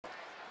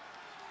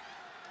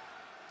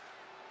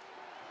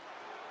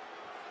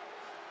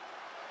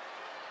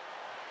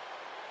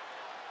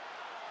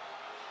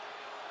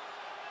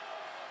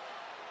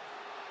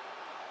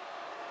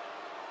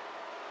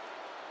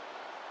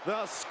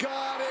The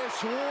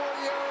Scottish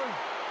Warrior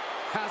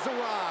has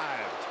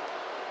arrived.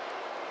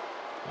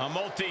 A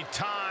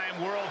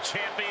multi-time world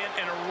champion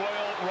and a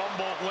Royal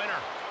Rumble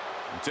winner.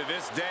 To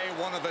this day,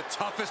 one of the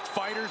toughest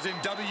fighters in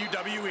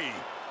WWE.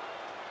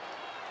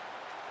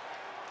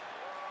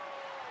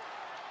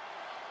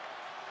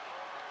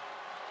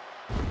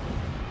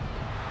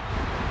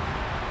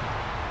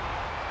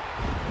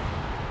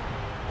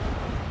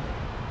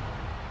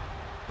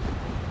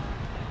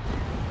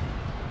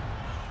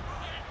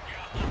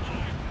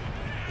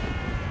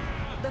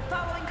 The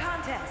following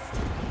contest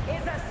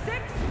is a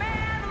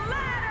six-man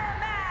ladder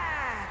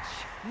match.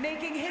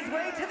 Making his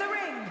way to the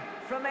ring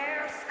from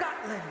Ayr,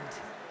 Scotland,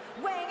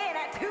 weighing in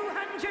at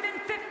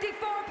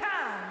 254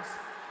 pounds,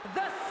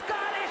 the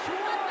Scottish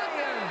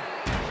Warrior,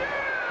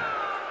 Drew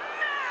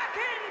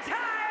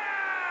McIntyre!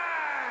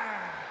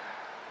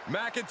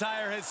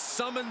 McIntyre has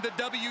summoned the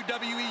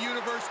WWE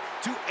Universe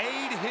to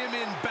aid him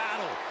in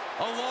battle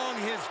along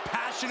his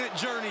passionate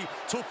journey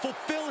to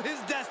fulfill his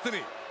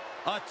destiny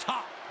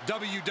atop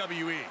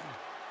WWE.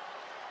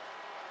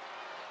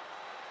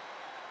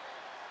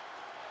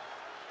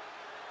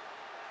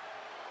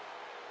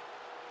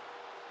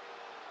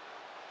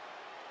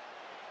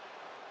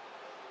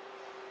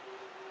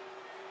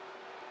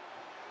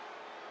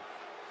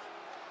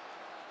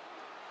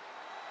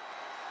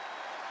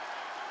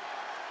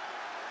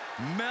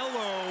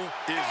 Mellow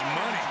is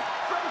money.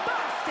 From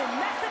Boston,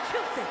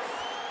 Massachusetts,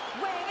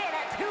 weighing in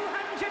at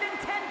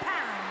 210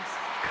 pounds,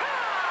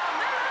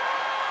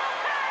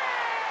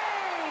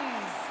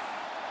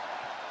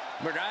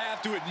 Look, I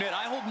have to admit,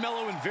 I hold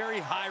Mello in very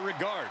high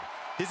regard.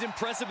 His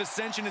impressive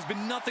ascension has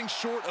been nothing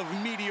short of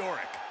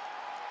meteoric.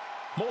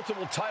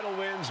 Multiple title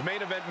wins,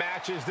 main event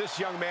matches. This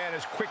young man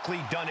has quickly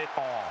done it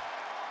all.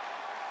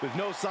 With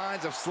no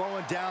signs of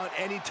slowing down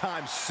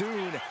anytime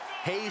soon,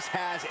 Hayes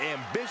has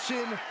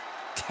ambition,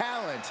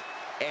 talent,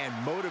 and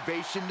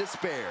motivation to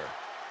spare.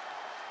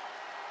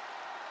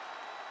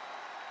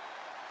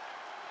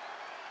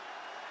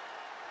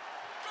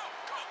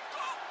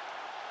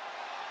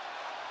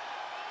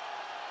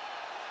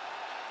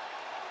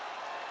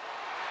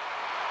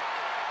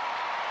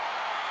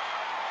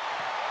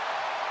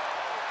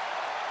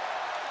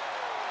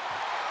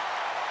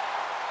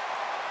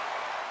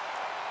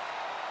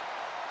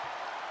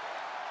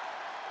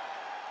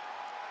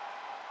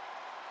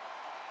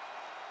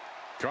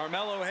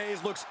 Carmelo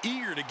Hayes looks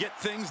eager to get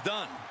things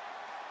done.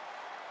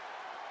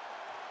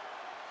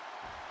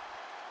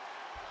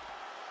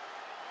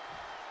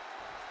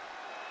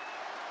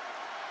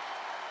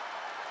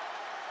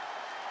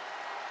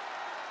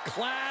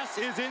 Class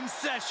is in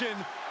session.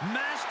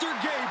 Master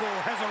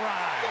Gable has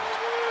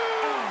arrived.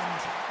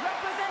 and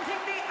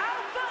representing the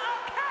Alpha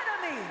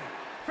Academy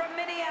from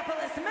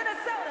Minneapolis,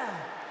 Minnesota,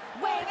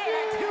 weighing in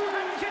at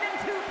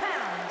 202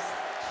 pounds,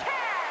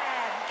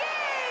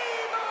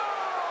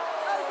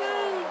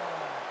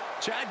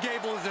 Chad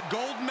Gable is a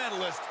gold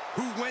medalist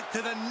who went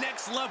to the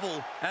next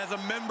level as a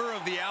member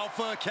of the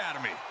Alpha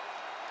Academy.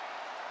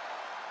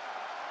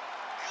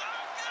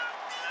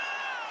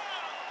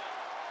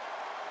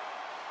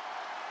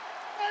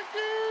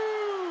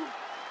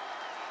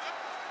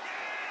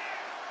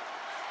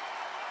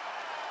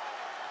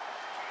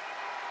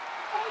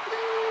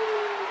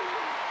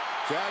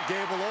 Chad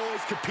Gable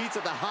always competes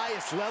at the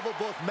highest level,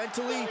 both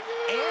mentally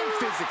and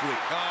physically.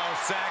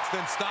 Oh,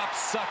 Saxton, stop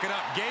sucking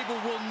up. Gable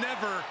will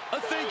never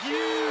thank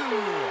you.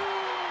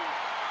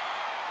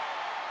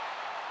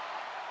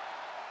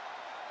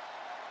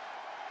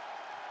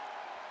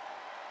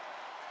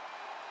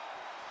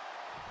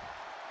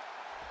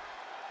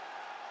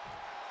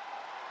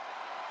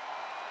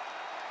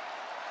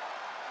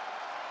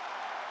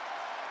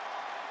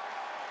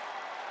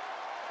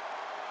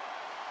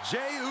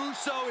 Jey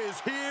Uso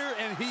is here,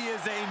 and he is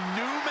a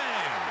new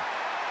man.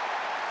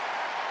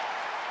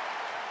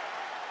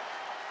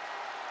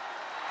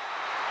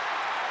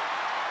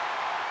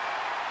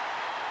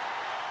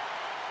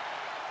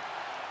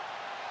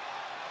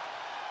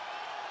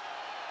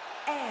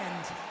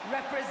 And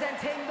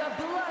representing the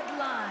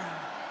Bloodline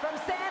from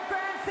San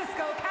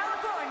Francisco,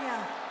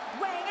 California,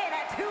 weighing in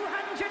at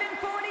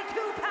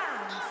 242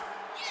 pounds,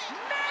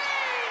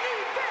 main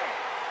event,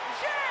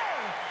 Jey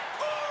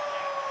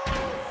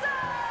Uso!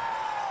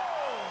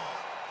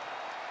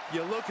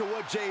 You look at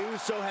what Jey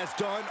Uso has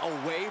done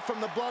away from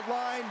the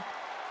Bloodline,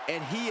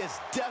 and he is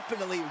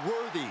definitely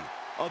worthy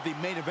of the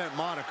main event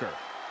moniker.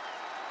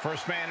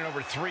 First man in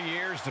over 3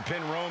 years to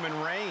pin Roman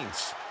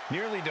Reigns.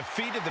 Nearly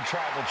defeated the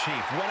Tribal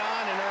Chief. Went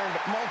on and earned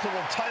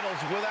multiple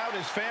titles without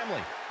his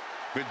family.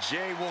 But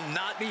Jey will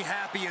not be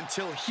happy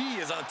until he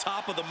is on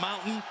top of the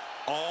mountain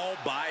all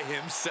by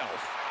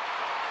himself.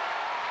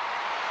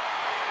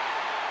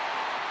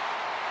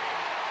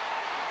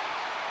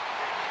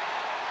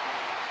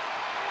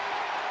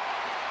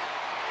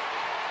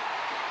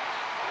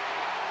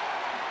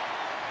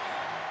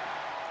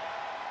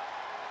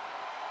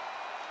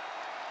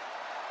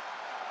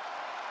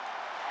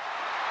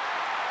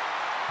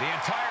 The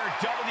entire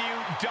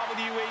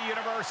WWE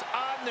Universe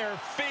on their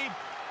feet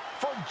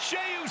for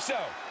Jey Uso.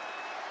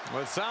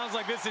 Well, it sounds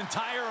like this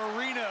entire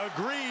arena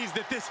agrees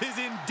that this is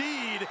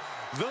indeed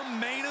the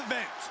main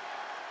event.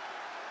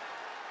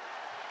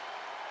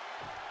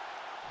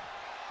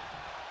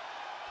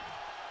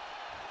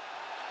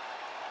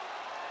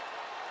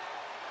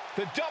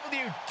 The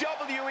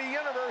WWE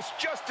Universe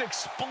just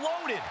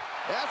exploded.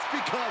 That's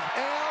because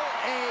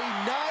LA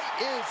Knight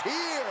is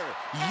here.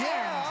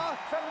 Yeah. And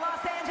from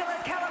Los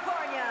Angeles,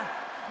 California,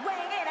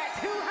 weighing in at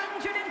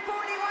 241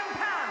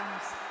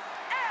 pounds,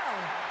 LA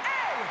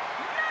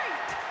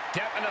Knight.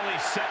 Definitely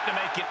set to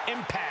make an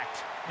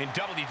impact in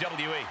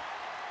WWE.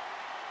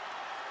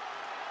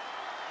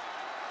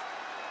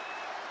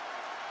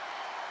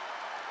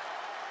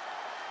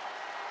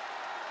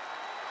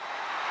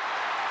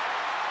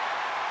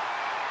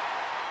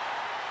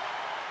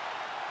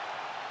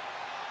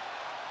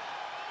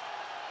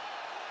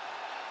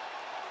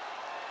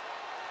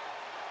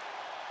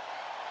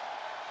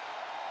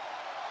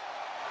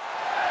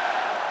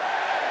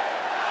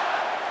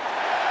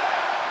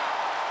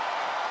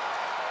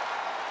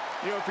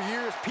 You know, for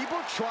years, people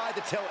tried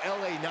to tell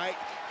LA Knight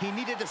he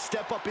needed to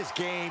step up his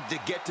game to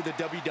get to the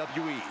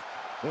WWE.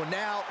 Well,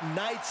 now,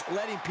 Knight's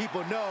letting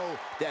people know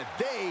that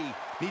they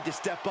need to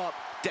step up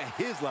to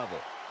his level.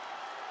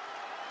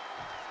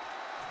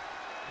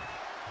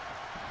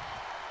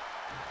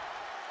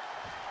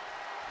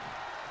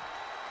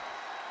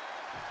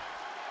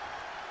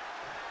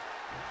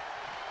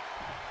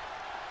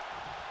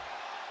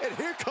 And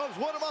here comes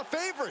one of my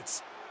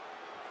favorites.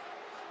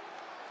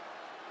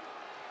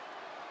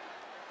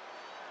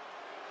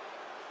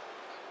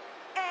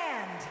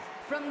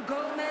 From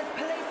Gomez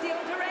Palacio,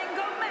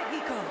 Durango,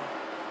 Mexico,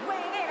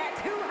 weighing in at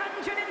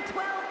 212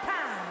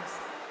 pounds,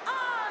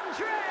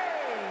 Andre!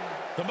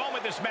 The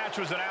moment this match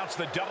was announced,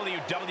 the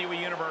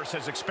WWE Universe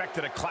has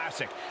expected a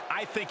classic.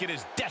 I think it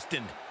is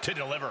destined to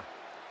deliver.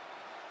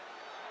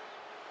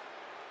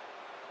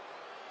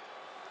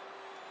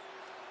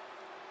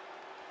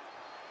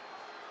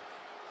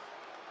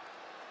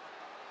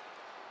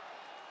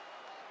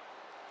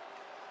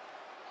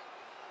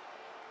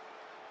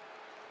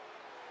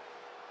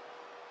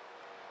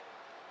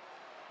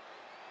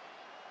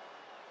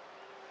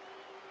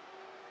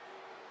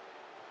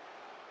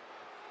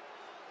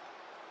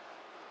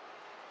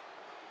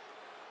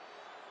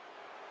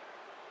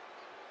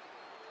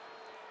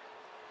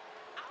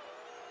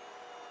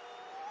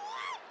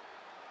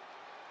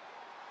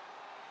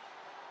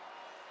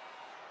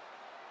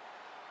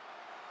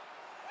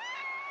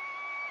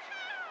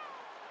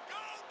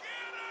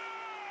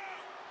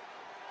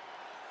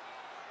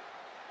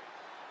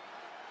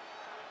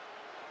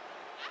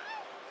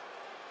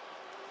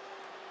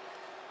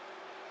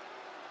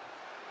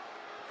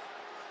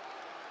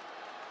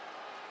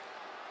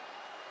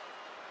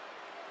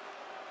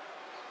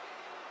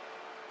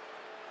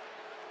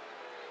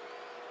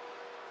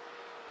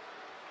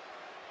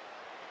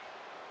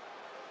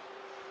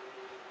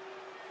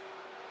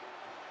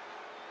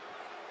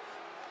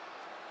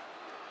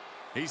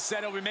 He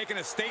said he'll be making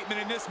a statement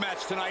in this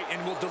match tonight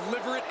and will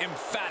deliver it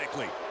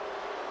emphatically.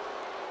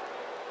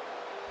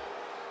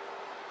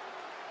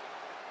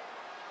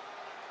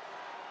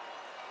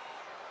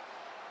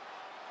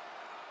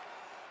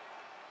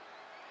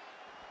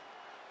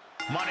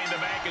 Money in the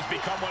Bank has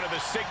become one of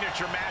the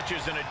signature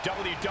matches in a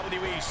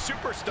WWE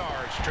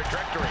superstar's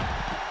trajectory.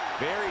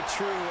 Very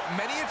true.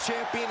 Many a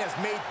champion has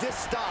made this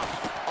stop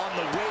on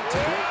the way to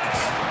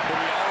greatness. But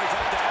we always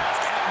have to ask,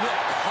 at what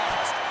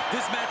cost?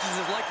 This match is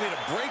as likely to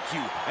break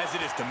you as it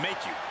is to make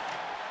you.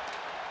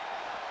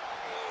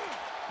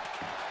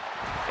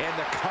 And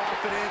the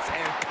confidence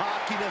and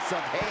cockiness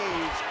of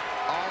Hayes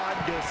on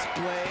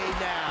display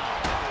now.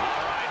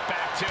 All right,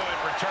 back to it,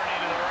 returning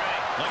to the ring.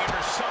 Looking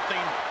for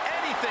something,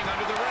 anything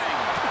under the ring.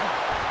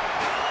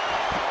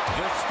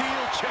 The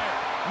steel chair,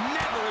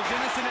 never as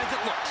innocent as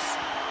it looks.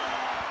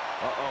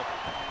 Uh-oh.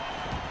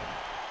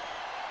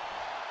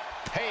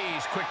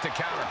 Hayes quick to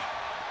counter.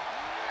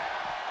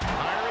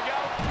 Here we go.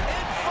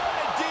 In front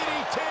of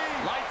DDT.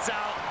 Lights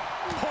out.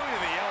 Point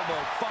of the elbow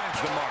finds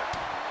the mark.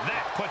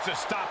 That puts a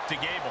stop to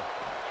Gable.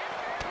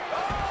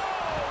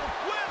 Oh,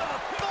 with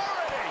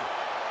authority.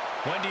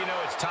 When do you know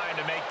it's time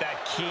to make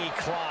that key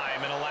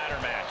climb in a ladder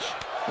match?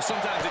 Well,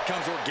 sometimes it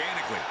comes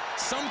organically.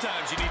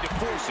 Sometimes you need to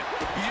force it.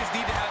 You just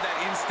need to have that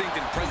instinct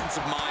and presence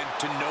of mind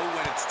to know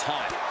when it's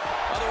time.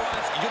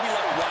 Otherwise, you'll be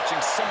left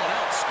watching someone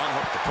else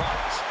unhook the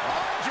prize.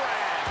 Andre!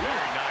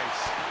 Very nice.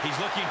 He's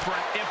looking for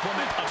an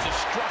implement of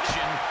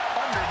destruction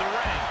under the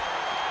ring.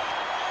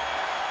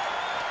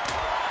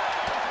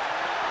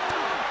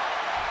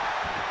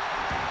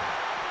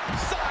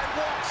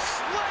 Sidewalk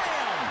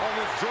slam!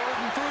 Almost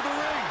Jordan through the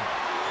ring.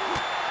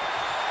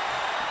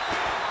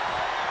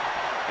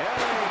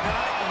 LA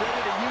Knight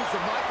ready to use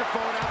the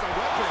microphone as a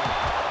weapon.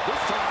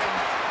 This time,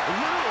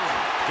 literally,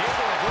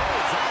 Gable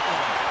avoids that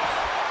one.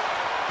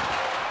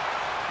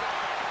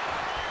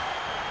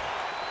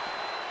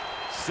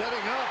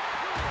 Setting up.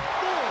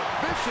 Oh,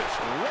 vicious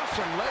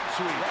Russian leg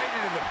sweep. Right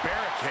into the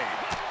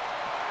barricade.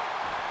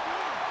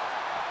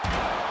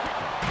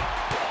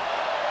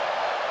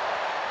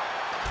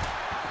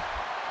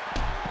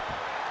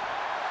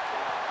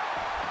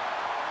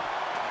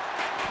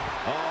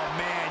 Oh,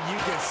 man, you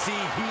can see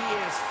he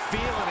is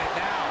feeling it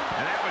now.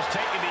 And that was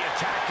taking the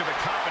attack to the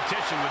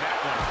competition with that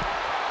one.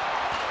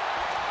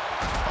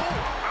 Oh,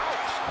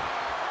 ouch.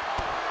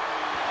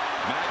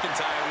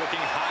 McIntyre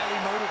looking highly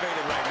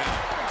motivated right now.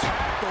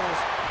 Tackles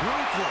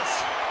ruthless.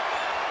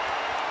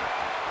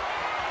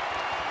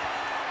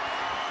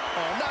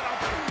 Oh, not a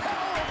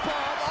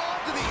powerbomb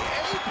onto the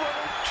apron.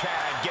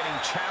 Chad getting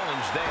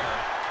challenged there.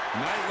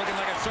 Knight looking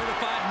like a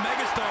certified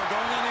megastar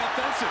going on the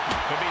offensive.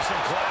 Could be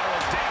some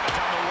collateral damage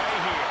on the way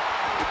here.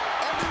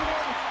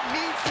 Everyone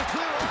needs to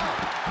clear out,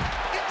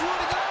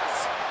 including us.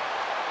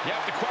 You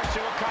have to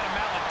question what kind of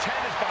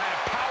malintent is behind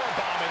a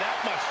powerbomb with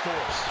that much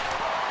force.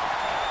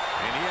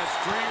 And he has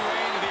free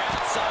reign to the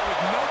outside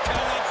with no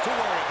countouts to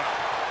worry about.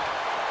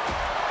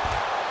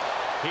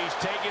 He's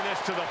taking this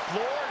to the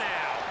floor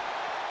now.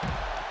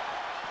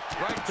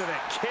 Right to the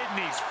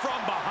kidneys from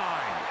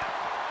behind.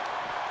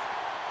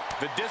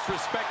 The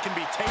disrespect can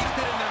be tasted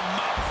in their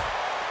mouth.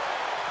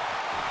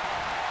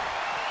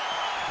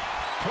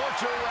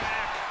 Torture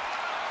rack.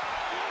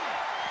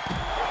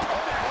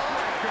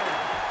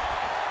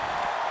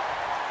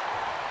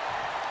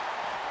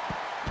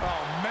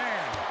 Oh,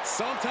 man.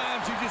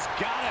 Sometimes you just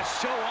gotta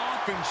show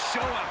off and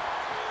show out.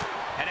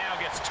 And now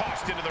gets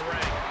tossed into the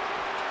ring.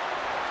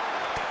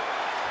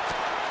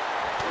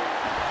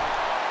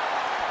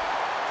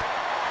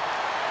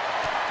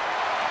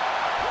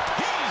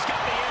 He's got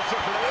the answer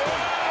for that one.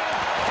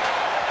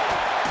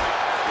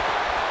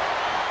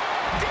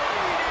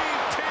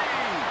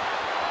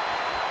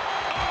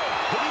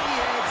 Hitting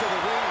the edge of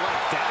the ring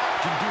like that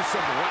can do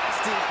some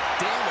lasting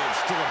damage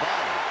to the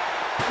body.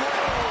 Whoa,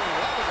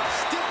 that was a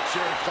stiff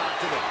chair shot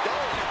to the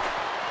dome.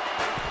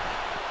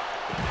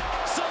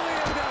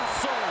 Salida del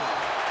Sol.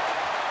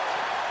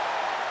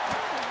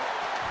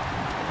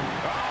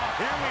 Oh,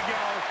 here we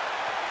go.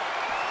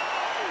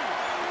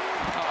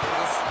 Oh,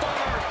 the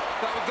stunner.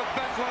 That was the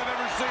best one I've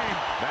ever seen.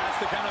 That's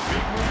the kind of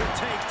big move it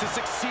takes to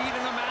succeed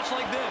in a match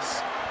like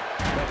this.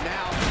 But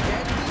now,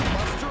 can he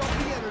muster up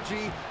the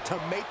energy to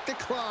make the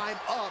climb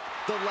up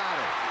the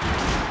ladder?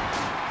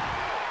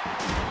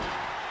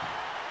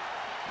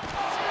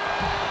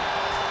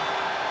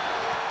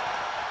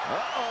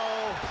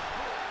 Uh-oh.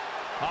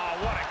 Oh,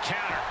 what a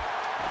counter.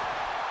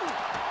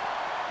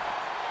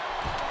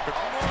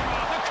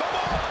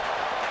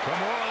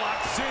 Kimura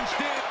lock cinched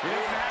in. He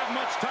doesn't have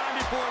much time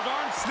before his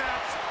arm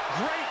snaps.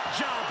 Great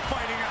job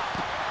fighting out.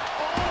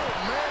 Oh,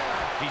 man.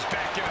 He's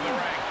back into the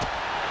ring.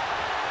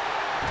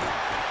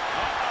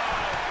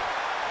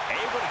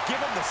 Able to give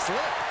him the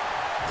slip.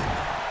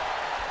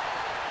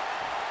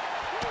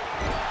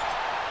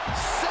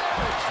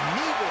 Savage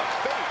knee to the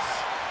face.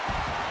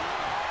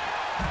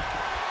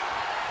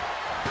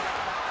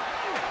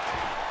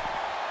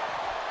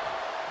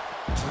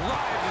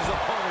 Drives his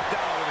opponent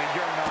down with a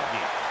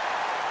Uranagi.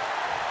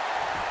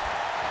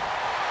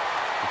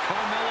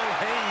 Carmelo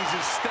Hayes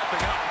is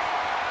stepping up.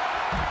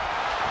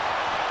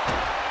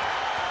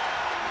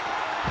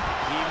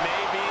 He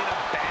may be in a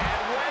bad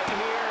way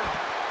here.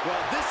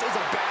 Well, this is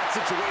a bad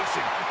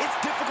situation. It's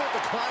difficult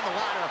to climb the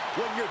ladder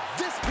when you're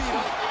this beat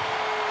up.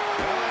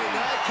 LA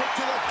Knight kick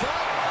to the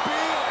gut.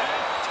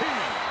 BFT.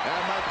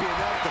 That might be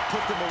enough to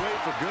put them away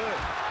for good.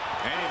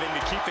 Anything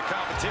to keep the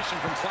competition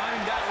from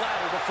climbing that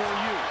ladder before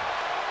you.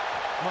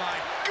 My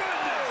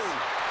goodness!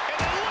 And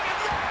then look at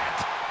that!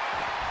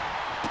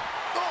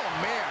 Oh,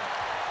 man.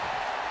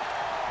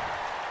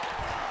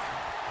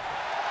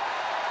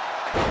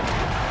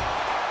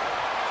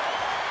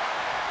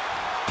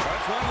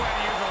 That's one way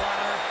to use a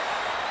ladder.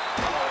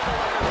 Oh, the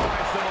ladder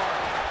finds the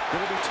mark.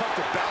 It'll be tough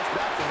to bounce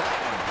back from that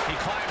one. He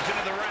climbs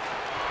into the ring.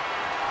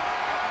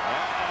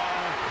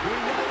 We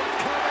know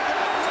what's coming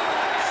up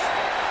next.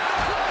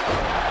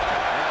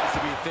 Has to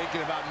be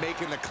thinking about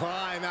making the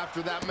climb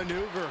after that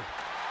maneuver.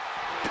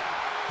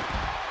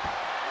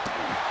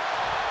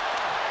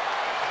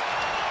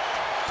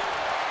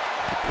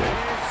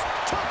 It's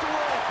tuck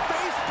roll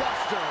face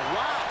buster.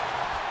 Wow.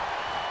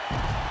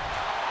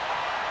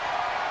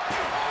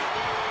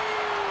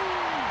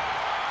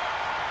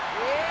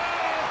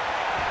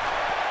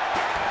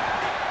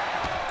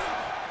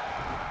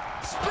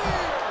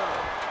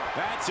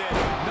 That's it.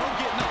 No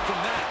getting up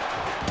from that.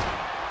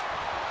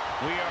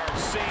 We are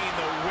seeing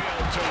the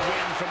will to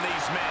win from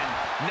these men.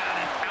 Not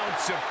an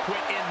ounce of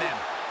quit in them.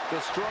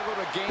 The struggle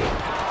to gain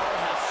power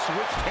has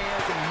switched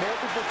hands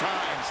multiple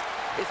times.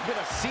 It's been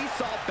a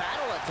seesaw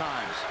battle at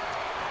times.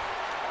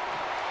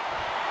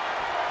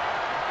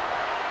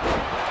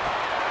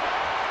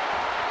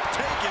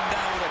 Taken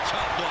down with a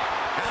chop block.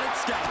 Got it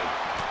scouted.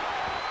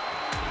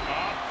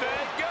 Up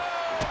they go.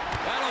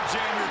 That'll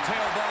jam your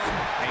tailbone.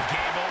 And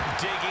Gable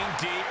digging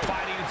deep,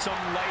 fighting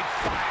some light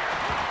fire.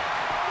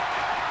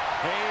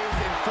 Hayes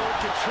in full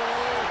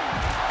control.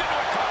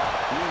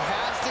 He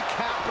has to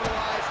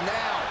capitalize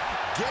now.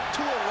 Get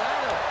to a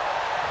ladder.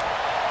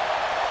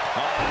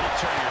 Oh, that'll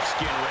turn your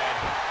skin red.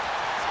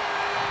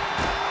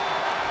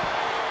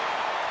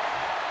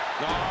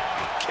 Oh,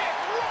 kick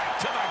right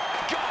to the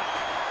gut.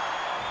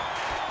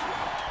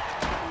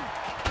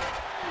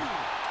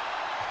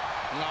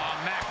 Oh,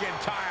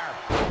 McIntyre.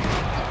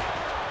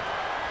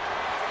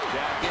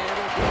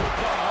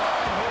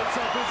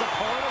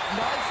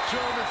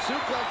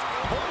 suplex,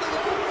 holding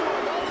on for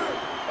another.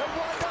 And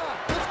why not?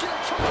 Let's get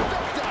a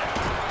trifecta.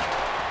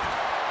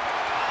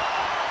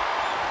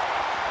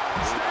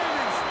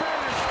 Standing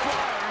Spanish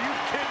fly. Are you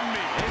kidding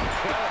me?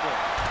 Incredible.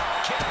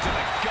 Kick to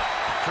the gut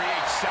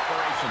creates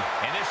separation.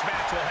 And this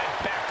match will head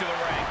back to the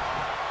ring.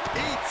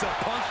 Eats a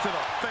punch to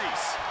the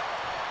face.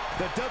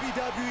 The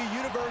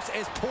WWE Universe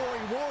is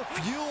pouring more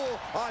fuel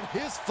on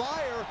his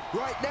fire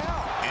right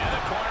now. In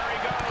the corner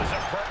he goes, a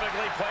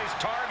perfectly placed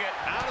target.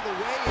 Out of the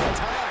way in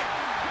time.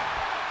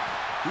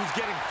 He's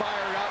getting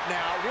fired up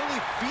now, really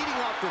feeding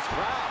off this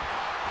crowd.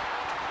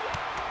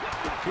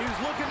 He's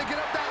looking to get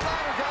up that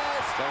ladder,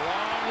 guys. It's a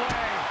long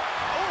way.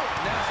 Oh,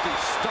 nasty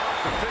stop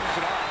to finish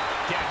it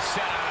off. Gets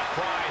set on a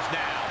prize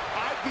now.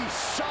 I'd be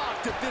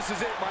shocked if this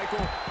is it,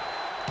 Michael.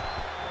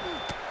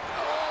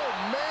 Oh,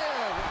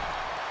 man.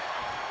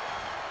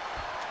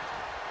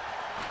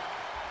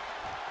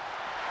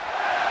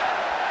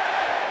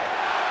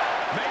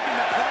 Making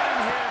the climb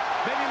here.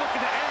 Maybe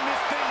looking to end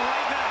this thing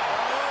right now.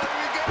 Oh, there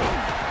we go.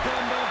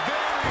 From the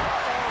very...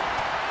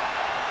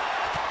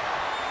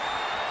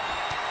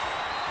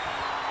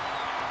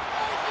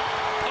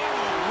 Oh,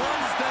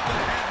 one step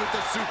ahead with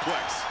the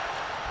suplex.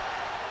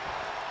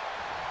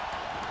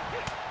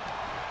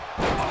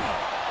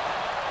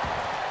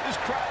 This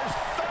crowd is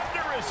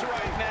thunderous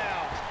right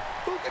now.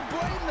 Who can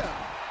blame them?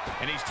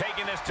 And he's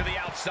taking this to the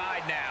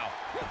outside now.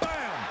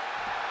 Bam!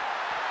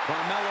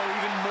 Carmelo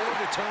even more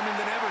determined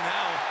than ever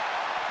now.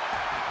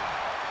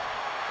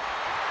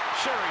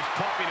 Sure, he's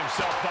pumping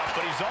himself up,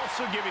 but he's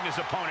also giving his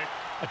opponent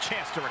a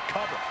chance to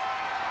recover.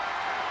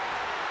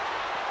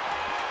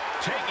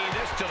 Taking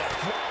this to the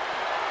floor.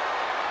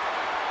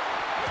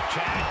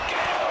 Chad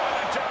Gable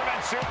with a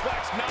German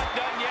suplex. Not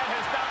done yet,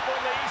 has not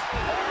released.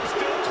 Arm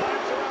still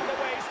claps around the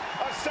waist.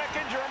 A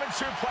second German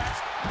suplex.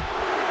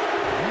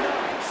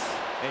 Nice.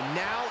 And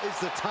now is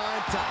the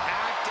time to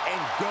act and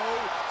go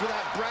for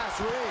that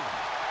brass ring.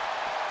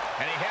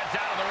 And he heads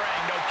out of the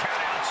ring. No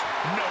countouts,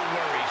 no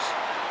worries.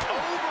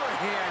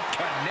 Overhand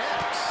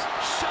connects.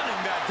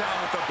 Shutting that down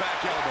with the back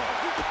elbow.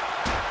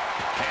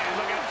 And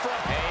look at the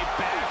front. A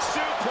back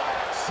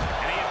suplex.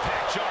 And the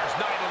impact jars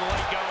not even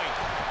late going.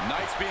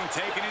 Knight's being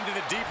taken into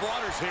the deep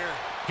waters here.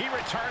 He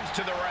returns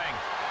to the ring.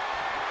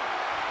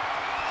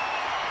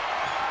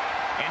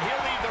 And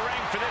he'll leave the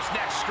ring for this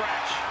next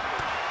stretch.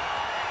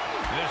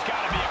 There's got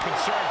to be a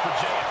concern for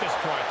Jay at this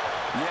point.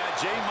 Yeah,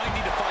 Jay might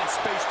need to find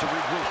space to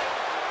regroup.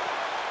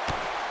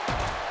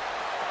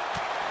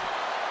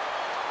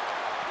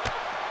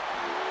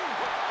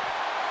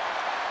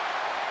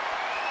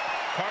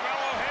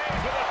 Carmelo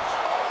Hayes with a...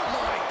 Oh,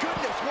 my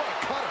goodness, what a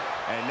cutter.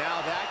 And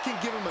now that can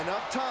give him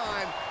enough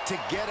time to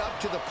get up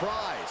to the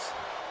prize.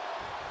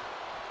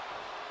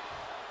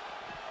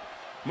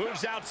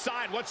 Moves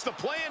outside. What's the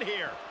plan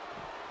here?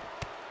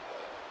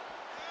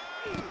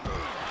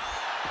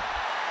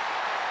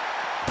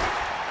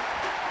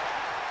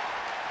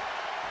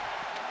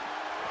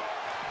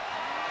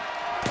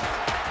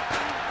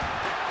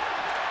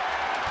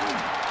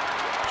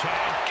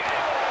 Chad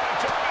Gable with a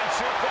German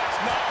suplex.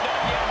 Not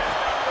done yet. Has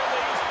not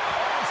released.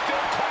 Arm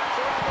still claps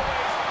around the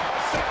waist.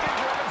 A second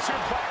German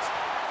suplex.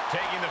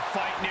 Taking the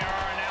fight near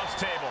our announce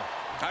table.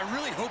 I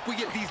really hope we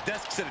get these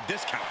desks at a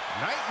discount.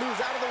 Knight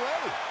moves out of the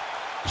way.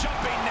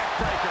 Jumping neck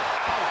breaker.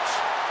 Ouch.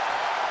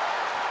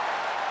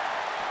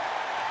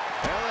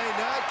 LA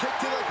Knight kick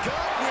to the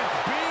gut with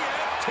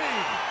BFT.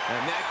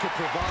 And that could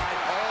provide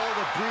all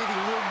the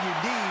breathing room you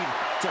need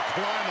to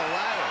climb a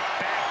ladder.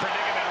 Bad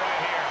predicament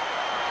right here.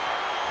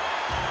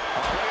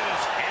 Oh, look at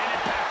this. An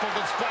impactful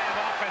display of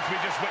offense we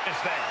just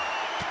witnessed there.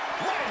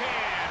 Right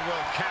hand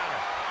will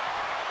counter.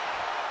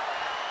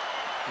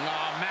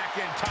 Oh,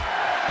 McIntyre.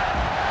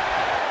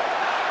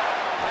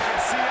 I can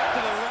see up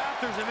to the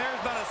rafters, and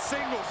there's not a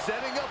single.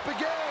 Setting up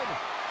again.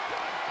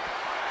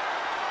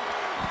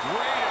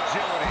 Great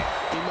agility.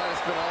 He might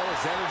have spent all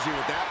his energy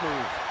with that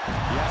move.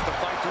 He has to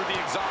fight through the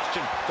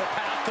exhaustion. The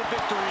path to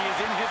victory is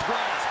in his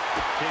grasp.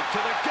 Kick to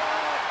the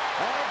gut.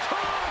 Arms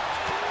hooked.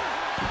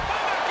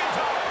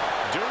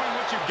 McIntyre doing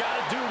what you've got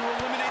to do to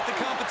eliminate the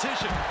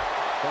competition.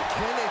 But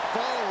can they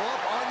follow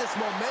up on this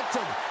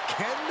momentum?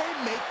 Can they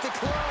make the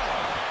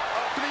climb?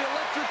 Up to the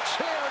electric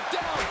chair,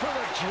 down for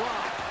the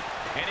drop.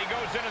 And he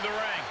goes into the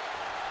ring.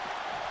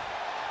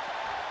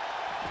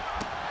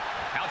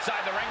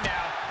 Outside the ring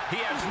now. He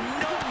has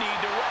no need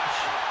to rush.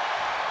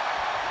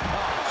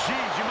 Oh,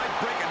 geez, you might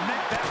break a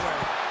neck that way.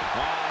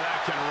 Oh, that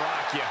can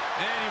rock you.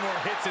 Any more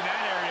hits in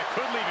that area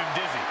could leave him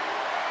dizzy.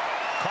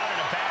 Caught in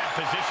a bad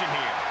position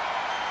here.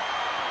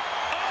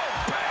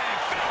 Oh, bang!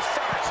 Face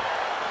first.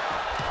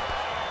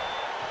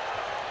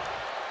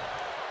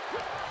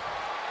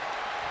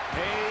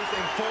 Hayes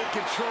in full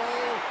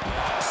control.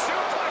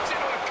 Suplex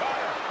into a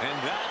cutter. And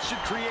that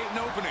should create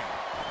an opening.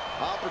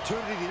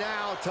 Opportunity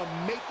now to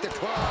make the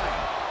climb.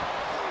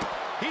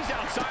 He's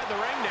outside the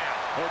ring now.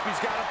 Hope he's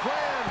got a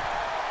plan.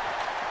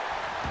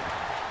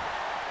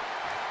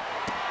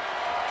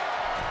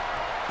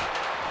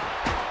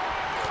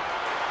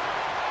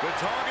 The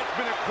target's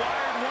been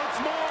acquired once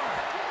more.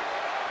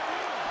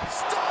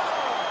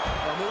 Stunner!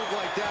 A move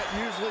like that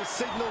usually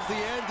signals the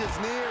end is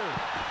near.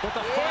 But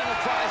the final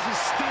prize is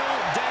still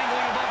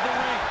dangling above the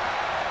ring.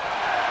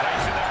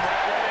 Placing them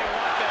right where they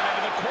want them,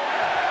 into the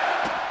corner.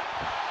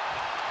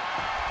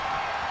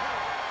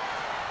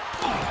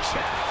 Oh,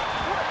 check.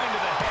 Right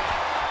into the head.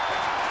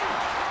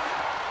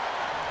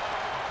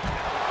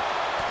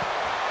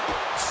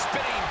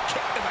 Spinning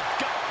kick to the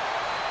gut.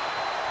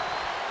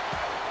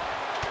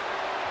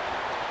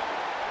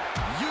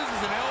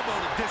 Uses an elbow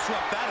to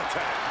disrupt that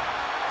attack.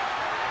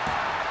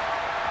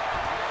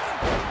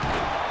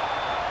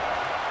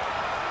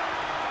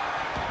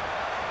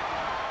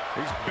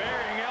 He's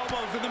burying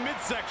elbows in the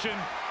midsection.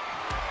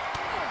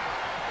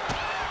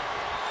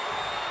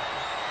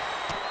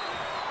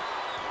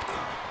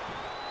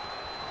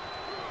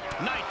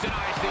 Knight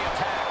denies the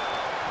attack.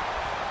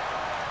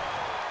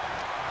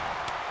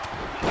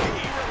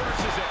 He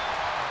reverses it.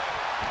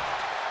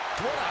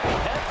 What a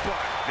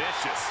headbutt.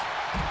 Vicious.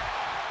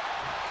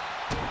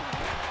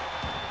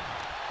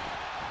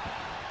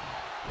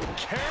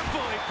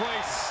 Carefully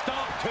placed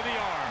stomp to the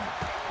arm.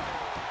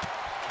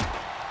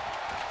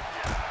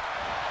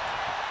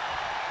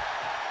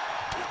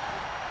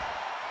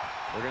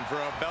 Looking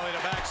for a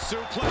belly-to-back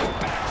suplex.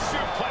 Back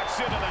suplex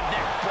into the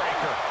neck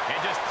breaker.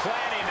 And just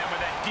planting them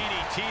with that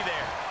DDT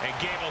there. And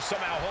Gable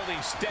somehow holding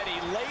steady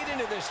late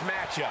into this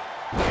matchup.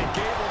 And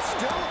Gable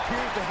still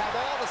appears to have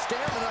all the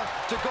stamina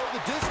to go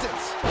the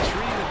distance.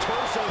 Treating the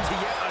torso to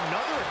yet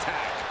another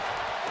attack.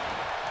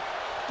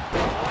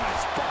 Oh, a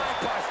spine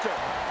buster.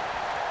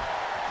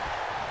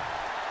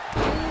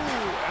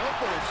 Ooh,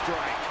 elbow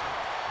strike.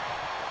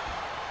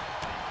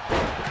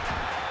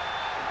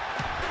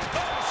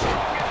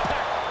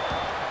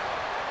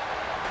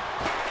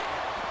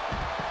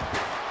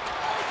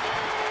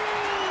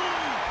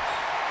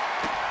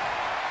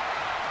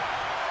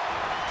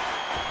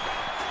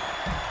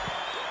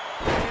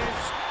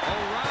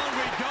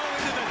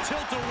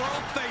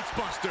 Tilt-a-world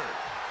facebuster.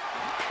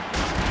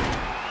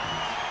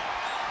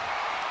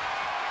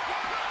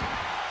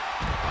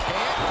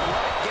 Can't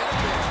quite get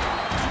him there.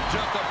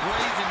 Just a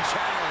brazen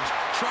challenge,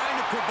 trying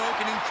to provoke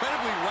an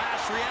incredibly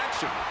rash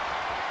reaction.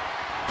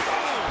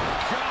 Oh,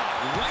 God,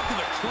 right to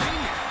the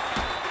cranium.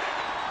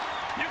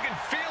 You can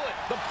feel it.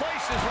 The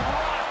place is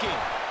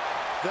rocking.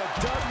 The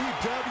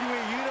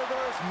WWE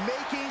Universe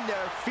making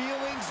their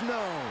feelings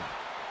known.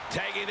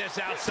 Taking this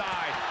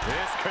outside.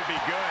 This could be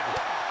good.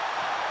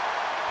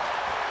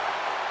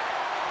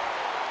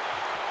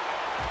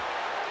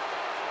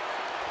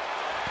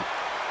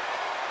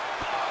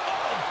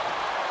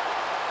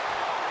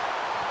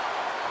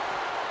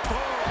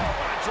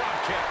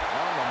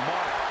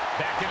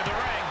 Back into the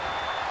ring.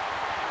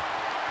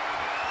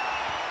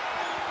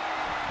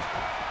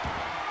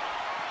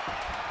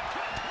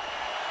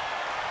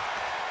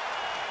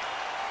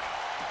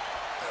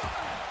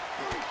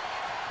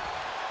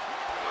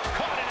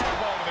 Caught an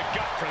elbow to the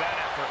gut for that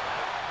effort.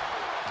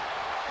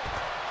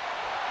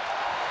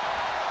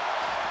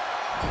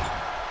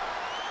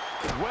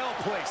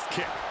 Well-placed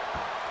kick.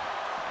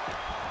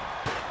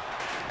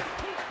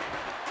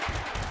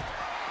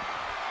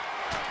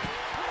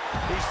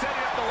 He's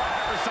setting up the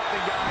ladder for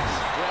something, guys.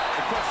 Yeah,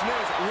 the question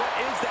is, what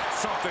is that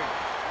something?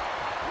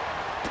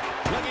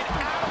 Looking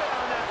out of it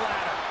on that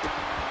ladder.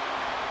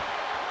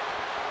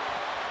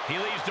 He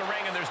leaves the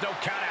ring, and there's no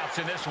countouts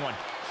in this one.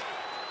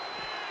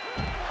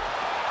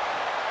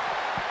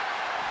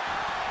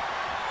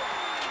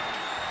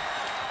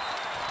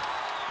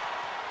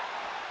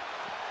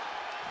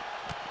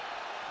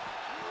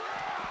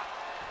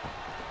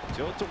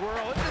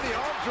 Tilt-a-whirl into the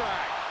arm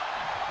drag.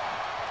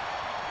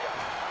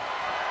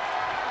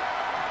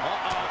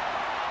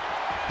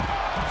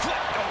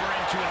 Flipped over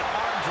into an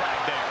arm drag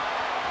there.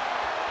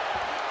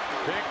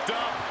 Picked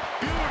up.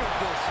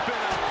 Beautiful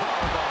spin-out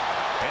powerbomb.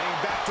 Heading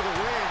back to the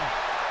ring.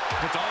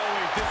 It's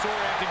always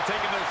disorienting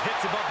taking those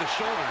hits above the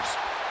shoulders.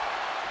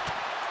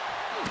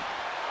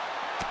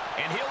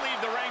 And he'll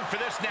leave the ring for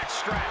this next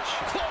stretch.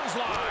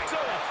 Clothesline. So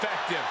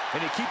effective.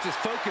 And he keeps his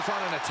focus on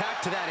an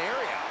attack to that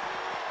area.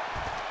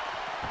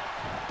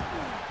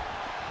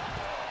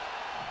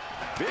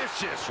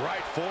 Vicious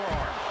right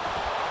forearm.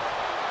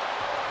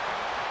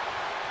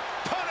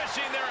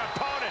 Punishing their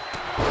opponent.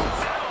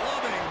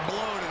 Loving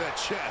blow to the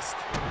chest.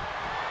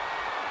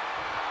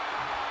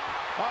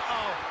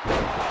 Uh-oh.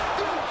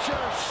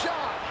 Future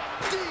shot.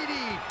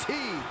 DDT.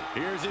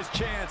 Here's his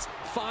chance.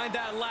 Find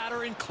that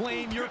ladder and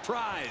claim your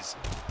prize.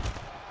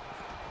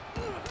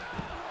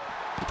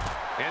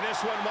 And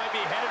this one might be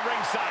headed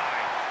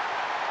ringside.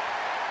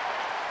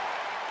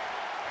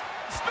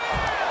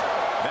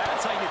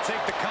 That's how you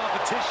take the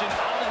competition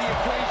out of the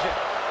equation.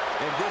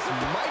 And this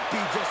might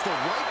be just the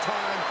right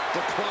time to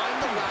climb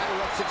the ladder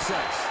of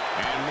success.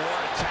 And more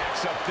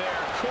attacks up there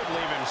could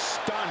leave him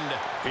stunned.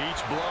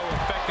 Each blow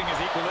affecting his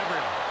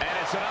equilibrium. And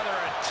it's another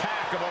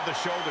attack above the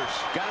shoulders.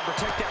 Got to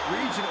protect that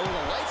region or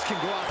the lights can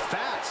go out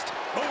fast.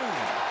 Boom.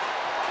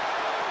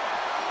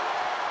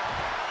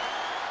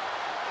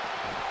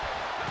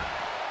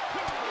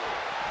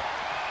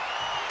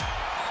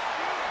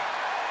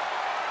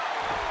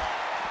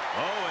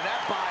 Oh, and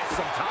that buys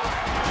some time.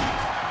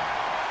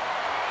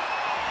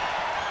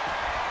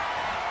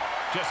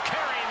 Just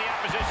carrying the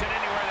opposition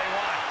anywhere they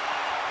want.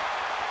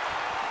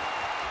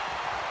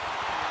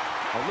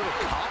 A little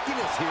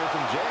cockiness here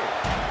from Jay.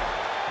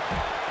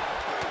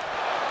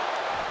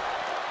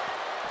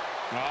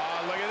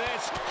 Oh, look at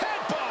this.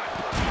 Headbutt!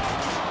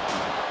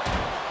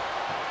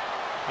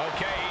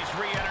 Okay, he's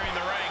re-entering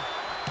the ring.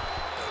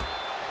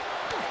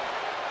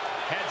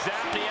 Heads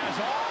out, and he has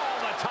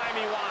all the time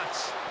he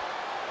wants.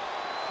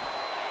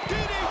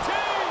 DDT!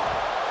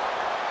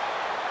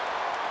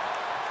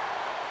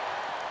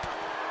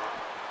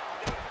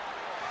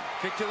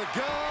 Kick to the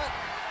gut.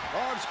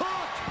 Arms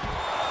hooked.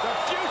 The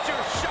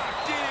future shock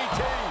DDT.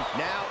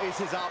 Now is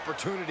his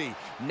opportunity.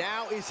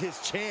 Now is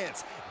his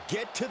chance.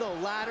 Get to the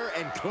ladder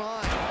and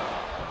climb.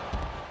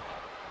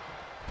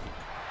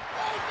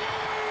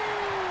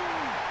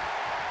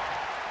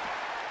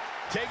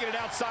 Taking it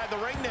outside the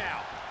ring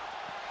now.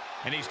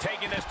 And he's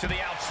taking this to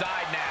the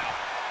outside now.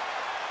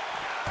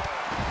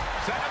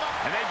 Set him up.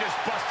 And they just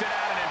busted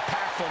out an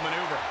impactful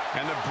maneuver.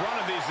 And the brunt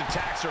of these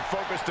attacks are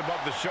focused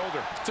above the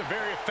shoulder. It's a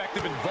very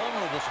effective and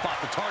vulnerable spot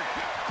to target.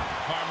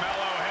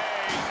 Carmelo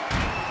Hayes.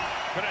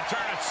 Gonna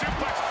turn a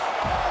suplex.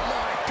 Oh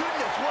my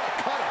goodness, what a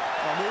cutter.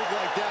 A move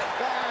like that,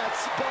 bad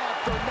spot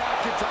for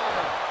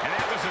McIntyre. And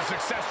that was a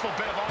successful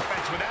bit of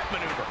offense with that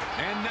maneuver.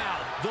 And now,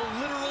 the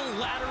literal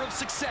ladder of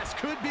success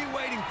could be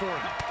waiting for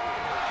him.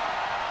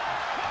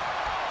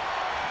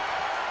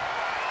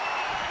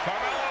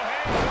 Carmelo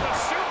Hayes with a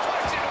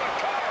suplex into a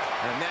cover.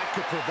 And that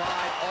could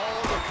provide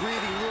all the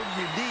breathing room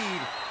you need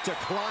to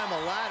climb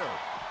a ladder.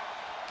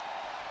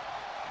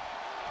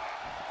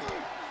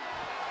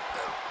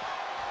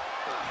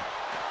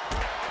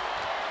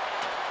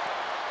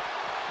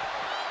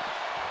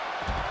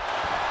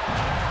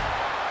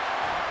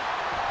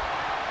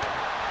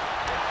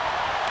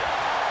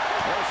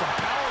 There's some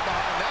power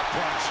behind that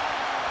punch.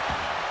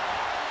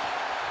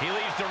 He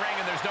leaves the ring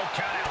and there's no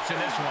countouts in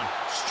this one.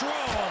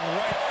 Strong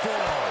right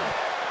forward.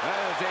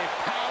 That is a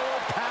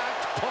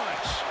power-packed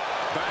punch.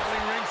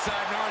 Battling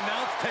ringside, and our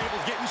announce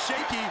table's getting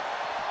shaky.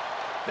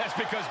 That's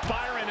because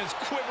Byron is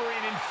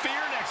quivering in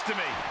fear next to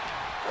me.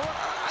 Well,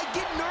 I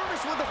get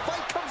nervous when the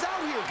fight comes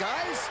out here,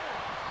 guys.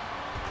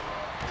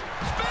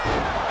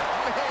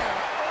 Man,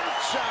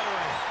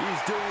 earth-shattering.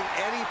 He's doing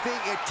anything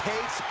it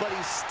takes, but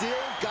he's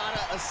still got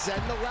to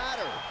ascend the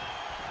ladder.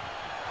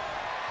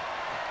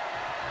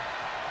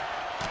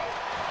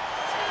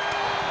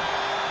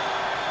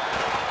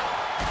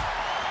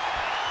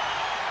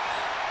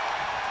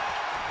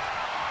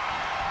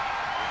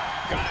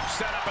 Got him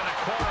set up in the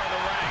corner of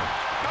the ring.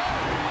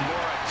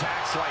 More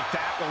attacks like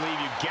that will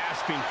leave you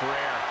gasping for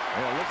air.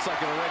 Well, it looks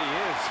like it already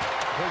is.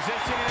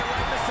 Positioning it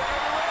right in the center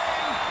of the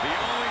ring. The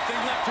only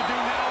thing left to do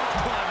now is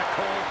climb it,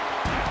 Cole.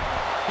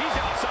 He's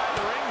outside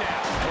the ring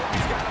now.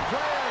 He's got a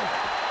plan.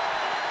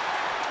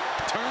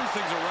 Turns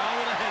things around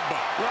with a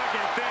headbutt. Look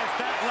at this.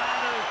 That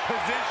ladder is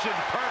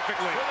positioned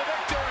perfectly. For the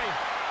victory.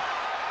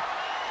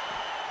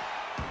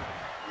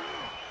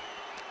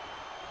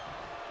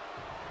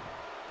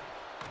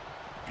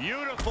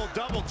 Beautiful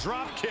double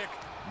drop kick.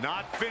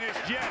 Not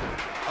finished yet.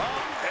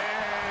 Up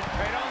and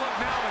hey, don't look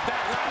now, but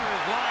that ladder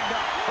is lined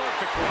up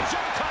perfectly.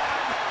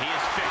 Showtime! He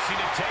is fixing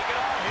to take it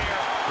on here.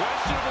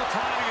 Questionable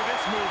timing of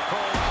this move,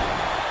 Cole.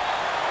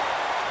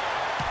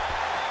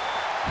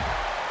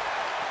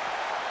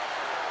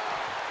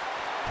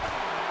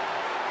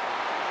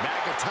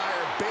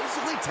 McIntyre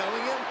basically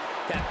telling him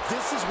that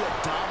this is what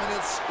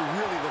dominance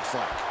really looks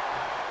like.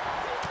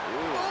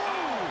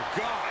 Oh,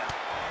 God.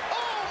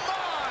 Oh,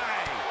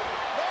 my!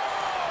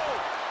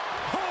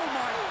 Oh,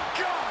 my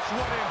gosh,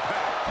 what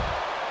impact.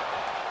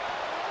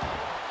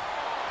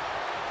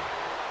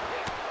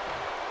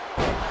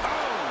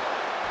 Oh!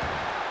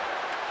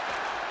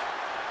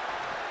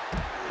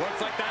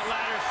 Looks like that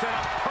ladder set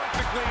up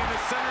perfectly in the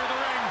center of the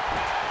ring.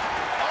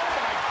 Oh,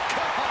 my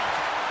God!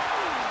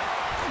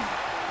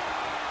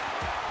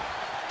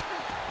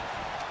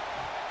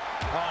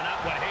 Oh,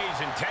 not what Hayes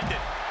intended.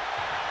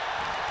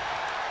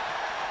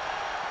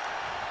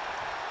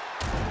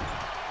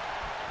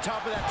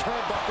 Top of that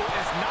turnbuckle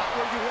is not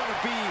where you want to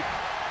be.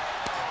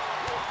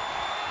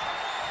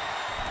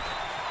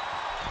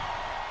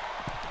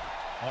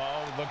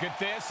 Oh, look at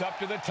this. Up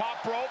to the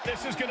top rope.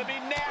 This is going to be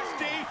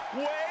nasty.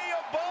 Way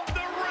above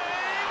the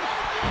ring.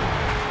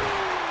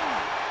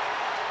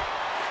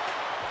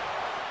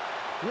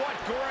 What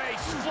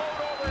grace.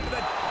 Float over into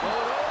the...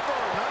 Float over.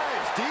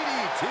 Nice.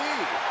 DDT.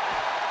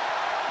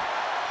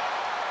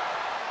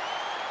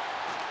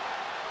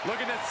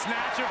 Looking to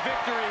snatch a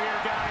victory here,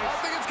 guys. I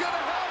think it's going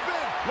to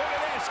happen. Look at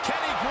this. Can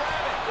he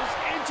grab it? Just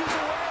inches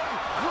away.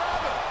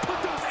 Grab it.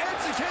 Put those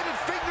educated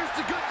fingers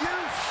to good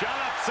use. Shut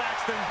up,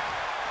 Saxton.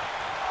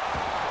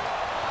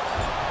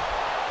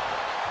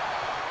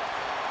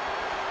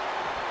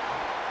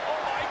 Oh,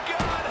 my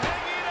God.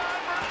 Hanging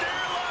on for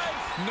dear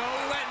life. No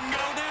letting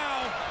go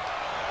now.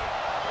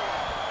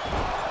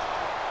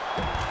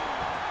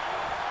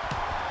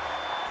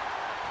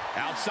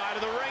 Outside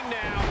of the ring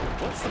now.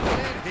 What's the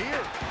plan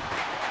here?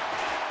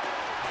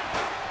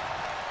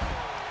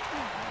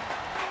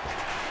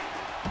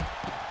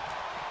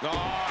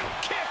 Oh,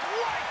 kick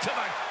right to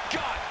the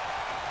gut.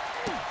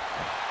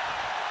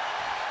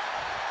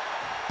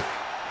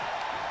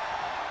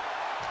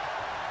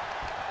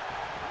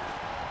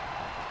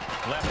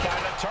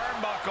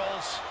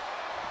 turnbuckles.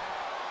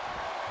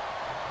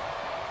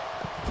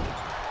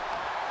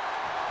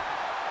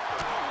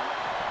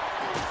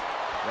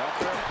 Got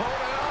their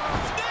opponent on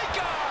snake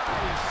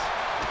eyes.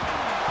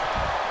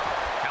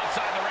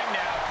 Outside the ring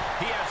now.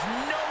 He has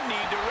no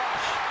need to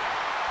rush.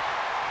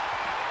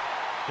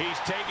 He's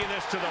taking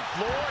this to the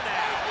floor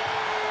now.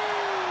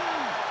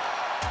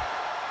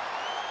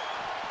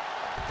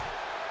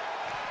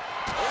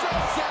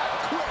 Just that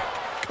quick.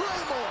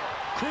 Claymore.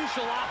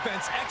 Crucial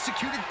offense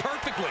executed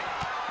perfectly.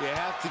 You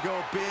have to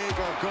go big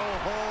or go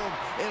home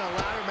in a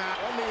ladder match.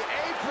 On the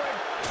apron,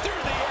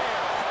 through the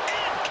air,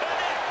 and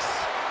connects.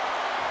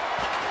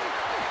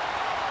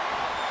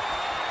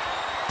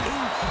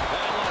 Oof,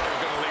 that ladder's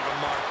going to leave a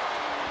mark.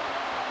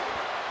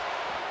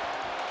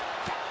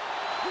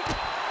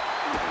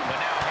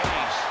 But now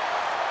Hayes.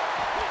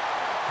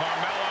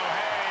 Carmelo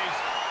Hayes.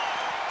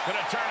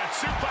 Gonna turn a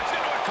suplex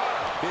into a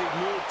cutter. Big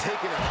move,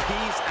 taking a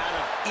piece out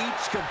of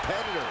each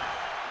competitor.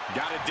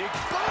 Got to dig.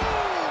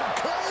 Boom!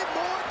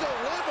 Claymore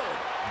delivered.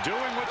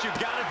 Doing what you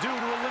got to do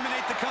to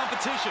eliminate the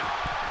competition.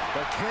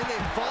 But can they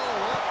follow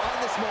up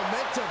on this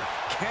momentum?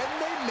 Can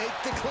they make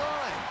the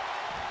climb?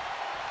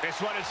 This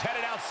one is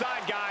headed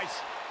outside,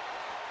 guys.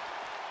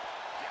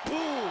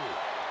 Ooh!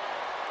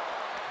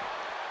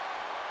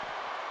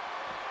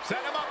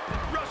 Set him up.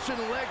 Russian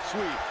leg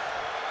sweep.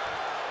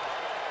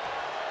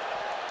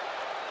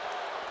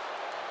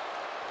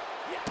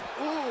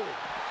 Ooh!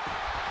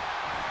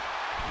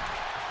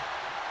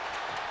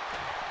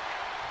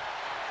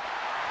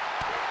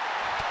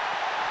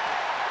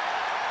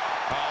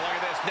 Oh, look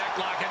at this. Neck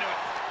lock into it.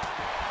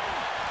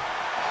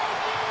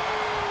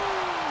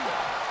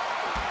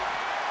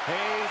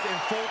 Hayes in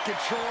full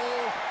control.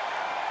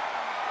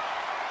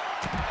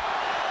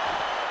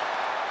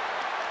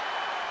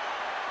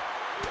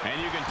 And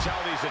you can tell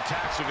these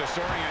attacks are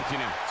disorienting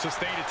him.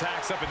 Sustained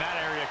attacks up in that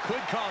area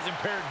could cause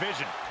impaired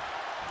vision.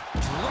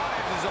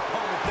 Drives his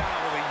opponent down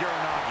with a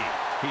Uranagi.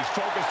 He's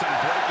focused on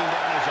breaking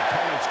down his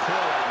opponent's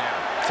core right now.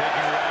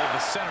 Taking it out of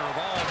the center of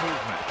all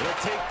movement.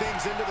 He'll take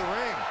things into the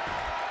ring.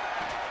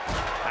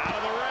 Out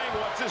of the ring.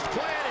 What's his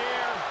plan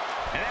here?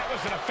 And that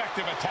was an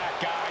effective attack,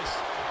 guys.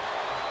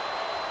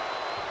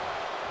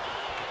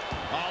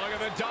 Oh, look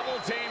at the double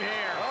team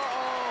here.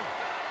 Uh-oh.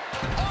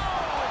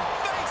 Oh,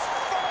 face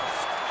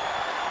first.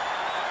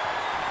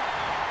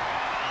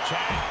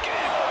 Chad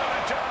Gable with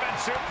a German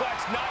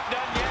suplex. Not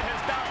done yet.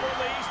 Has not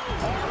released.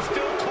 Arm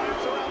still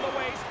claps around the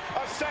waist.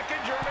 A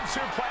second German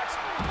suplex.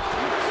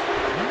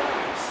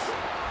 Nice.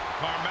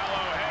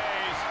 Carmelo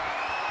Hayes.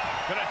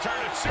 Gonna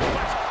turn it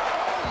suplex.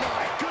 Oh,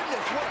 my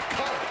goodness, what a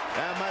cutter.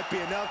 That might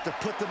be enough to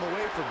put them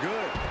away for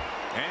good.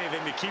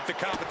 Anything to keep the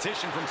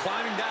competition from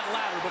climbing that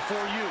ladder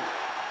before you.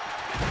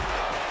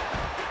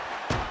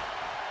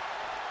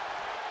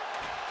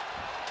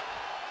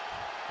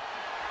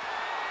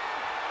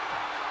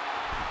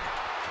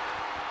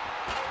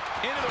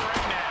 Into the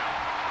ring now.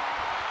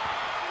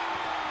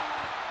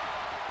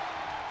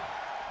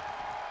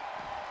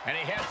 And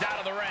he heads out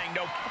of the ring.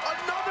 No.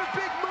 Another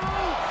big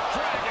move.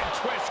 Dragon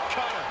twist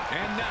cutter.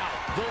 And now,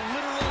 the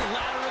literal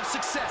ladder of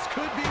success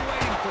could be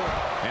waiting for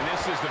him. And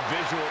this is the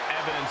visual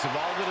evidence of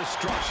all the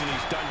destruction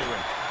he's done to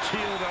him.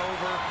 Keeled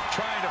over,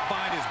 trying to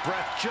find his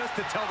breath just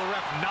to tell the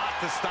ref not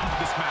to stop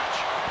this match.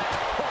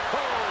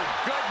 Oh,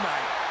 good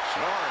night.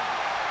 Jarring.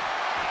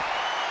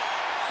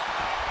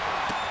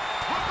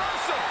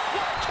 Reversal.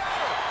 What a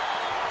counter.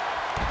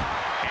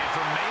 And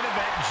for main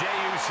event Jey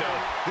Uso,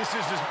 this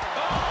is his...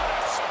 Oh,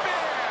 a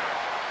spear!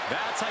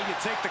 That's how you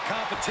take the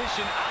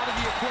competition out of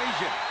the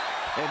equation.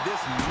 And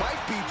this might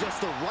be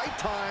just the right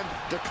time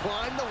to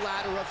climb the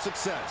ladder of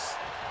success.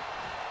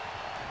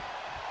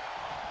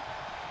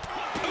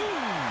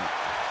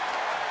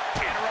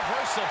 And a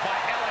reversal by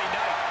LA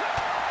Knight.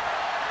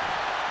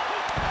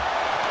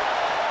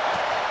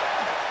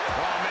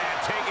 Oh, man,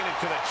 taking it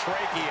to the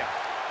trachea.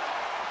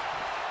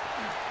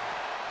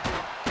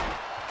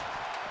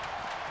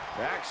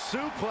 Back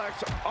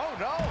suplex. Oh,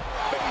 no.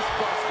 Face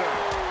buster.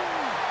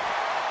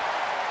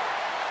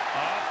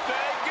 Up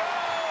they go.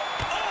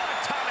 Oh,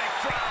 atomic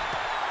drop.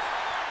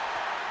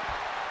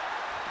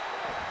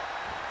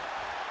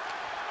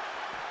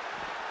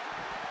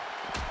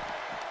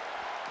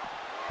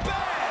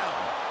 Bam!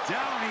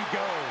 Down he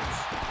goes.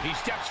 He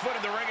steps foot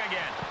in the ring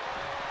again.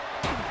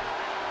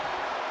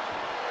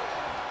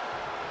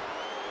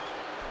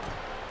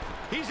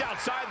 He's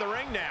outside the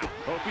ring now.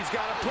 Hope he's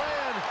got a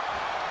plan.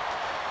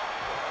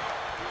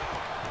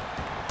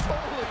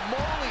 Holy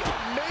moly,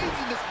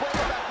 amazing display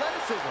of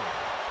athleticism.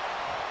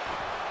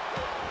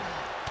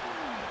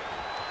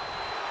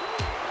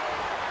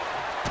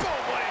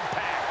 Boom, what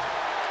impact.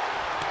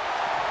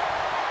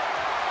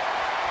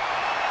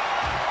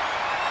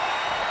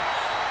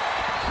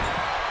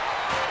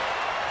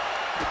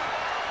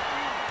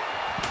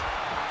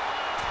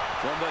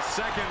 From the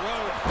second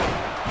rope.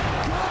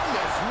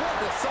 Goodness, what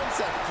a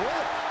sunset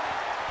flip.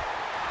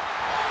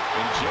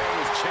 And Jey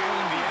is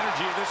channeling the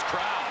energy of this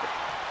crowd.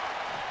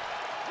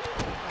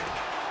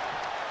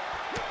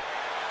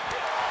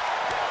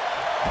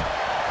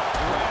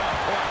 Right on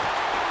point.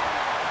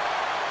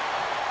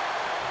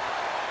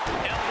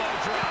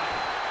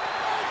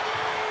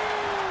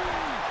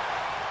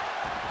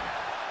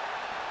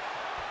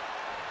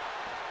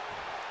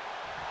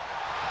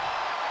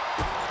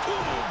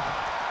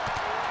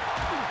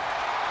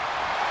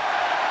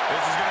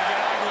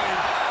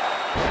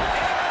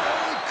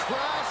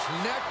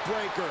 neck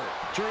breaker.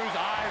 Drew's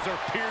eyes are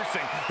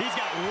piercing. He's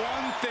got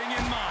one thing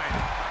in mind.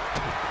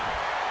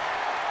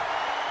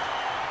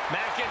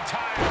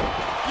 McIntyre.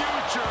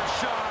 Future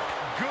shock.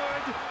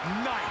 Good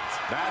night.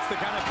 That's the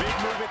kind of big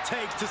move it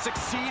takes to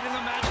succeed in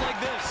a match like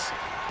this.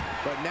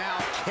 But now,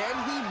 can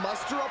he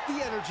muster up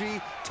the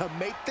energy to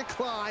make the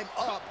climb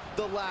up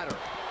the ladder?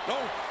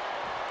 Oh.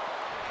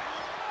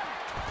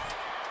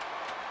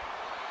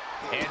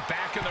 And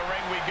back in the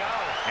ring we go.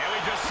 And we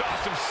just saw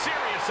some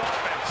serious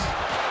offense.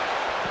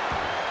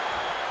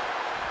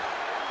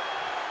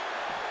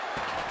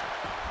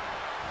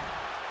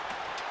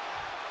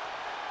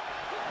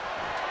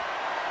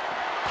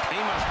 He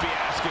must be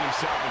asking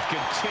himself if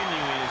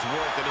continuing is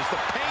worth it. Is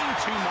the pain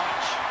too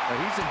much?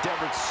 He's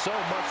endeavored so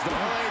much. The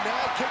LA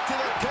Knight kick to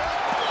the gut.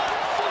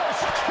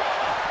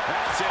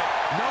 That's it.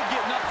 No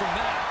getting up from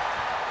that.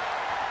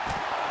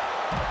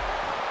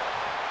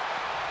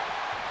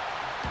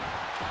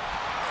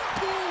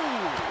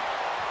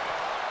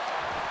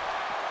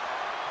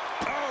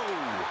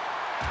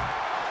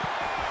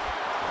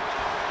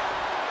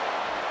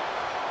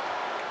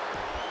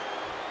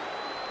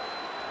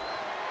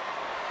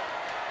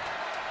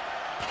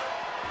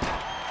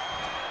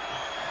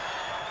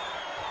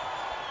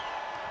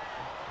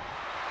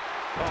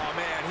 Oh,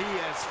 man, he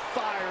is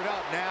fired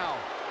up now.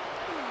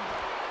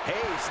 Hey,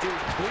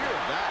 steered clear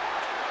of that.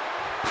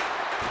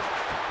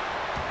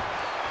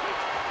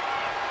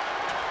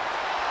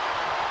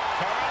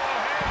 Carmelo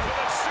Hayes with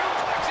a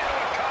suplex into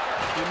a cover.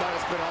 He might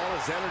have spent all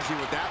his energy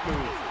with that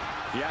move.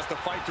 He has to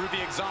fight through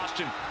the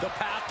exhaustion. The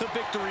path to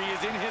victory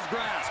is in his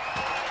grasp.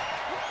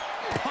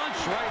 Punch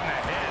right in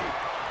the head.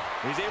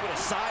 He's able to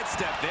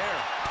sidestep there.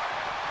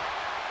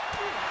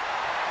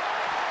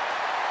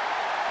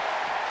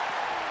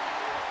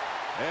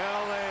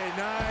 LA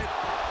Knight.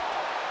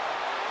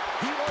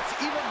 He wants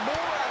even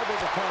more out of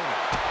his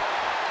opponent.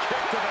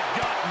 Kick to the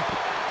gut.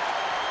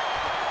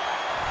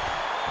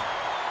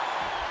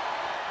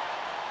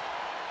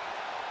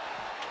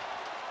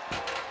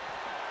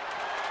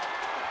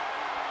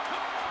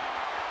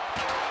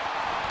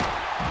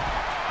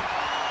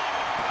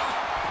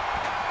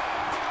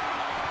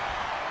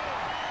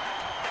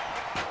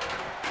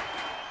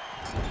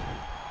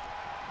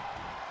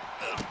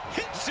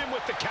 Hits him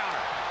with the counter.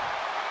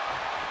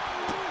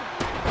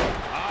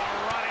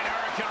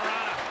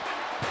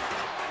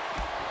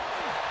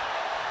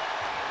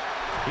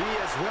 He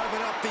is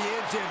revving up the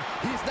engine.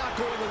 He's not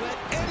going to let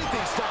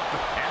anything stop him.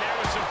 And there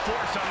was some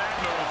force on that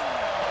move.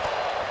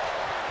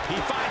 He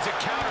finds a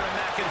counter in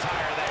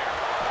McIntyre there.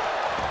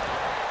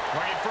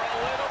 Waiting for a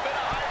little bit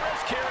of high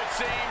risk here, it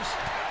seems.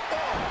 Oh.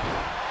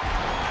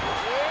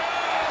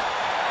 Yeah.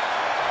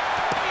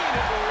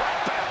 Painted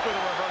right back with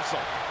a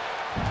reversal.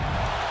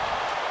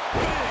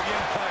 Big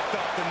impact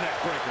off the neck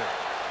breaker.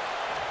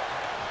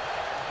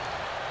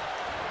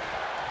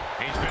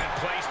 He's been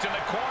placed in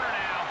the corner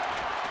now.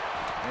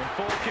 In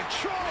full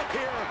control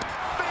here,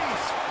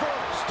 face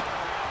first.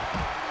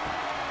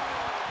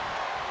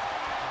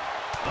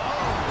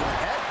 Oh, the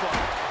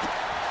headbutt.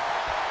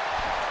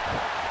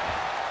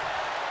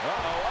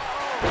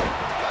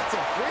 That's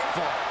a free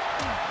fall.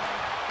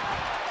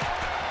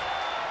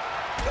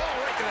 Oh,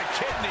 right to the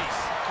kidneys.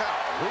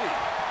 Golly.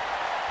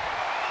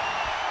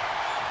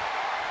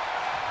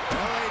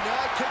 LA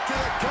Knight kick to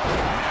the gut.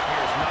 Now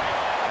here's Knight.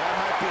 That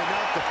might be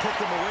enough to put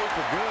them away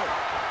for good.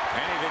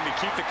 Anything to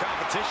keep the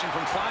competition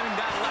from climbing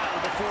that ladder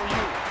before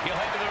you. He'll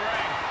head to the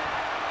ring.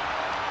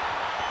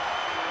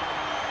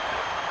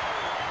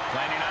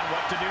 Planning on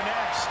what to do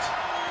next.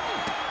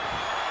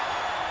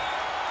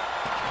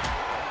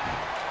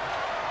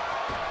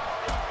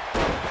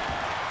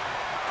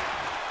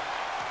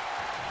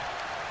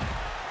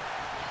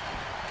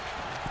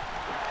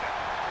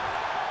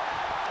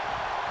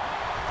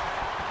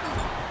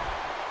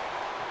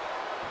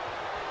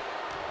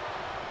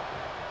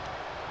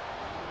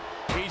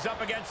 He's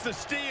up against the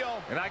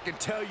steel. And I can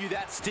tell you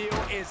that steel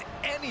is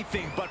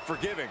anything but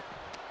forgiving.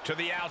 To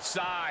the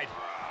outside.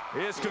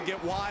 This could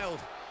get wild.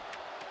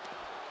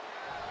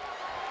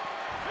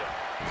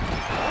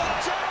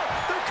 Watch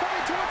out! They're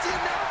coming towards the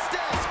announce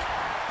desk!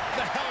 What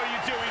the hell are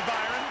you doing,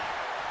 Byron?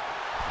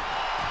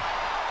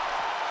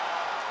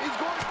 He's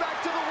going back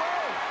to the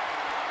well.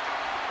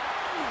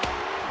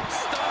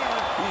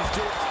 Stunner. He's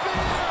doing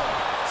spear!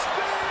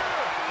 Spear!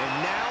 And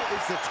now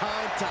is the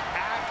time to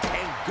act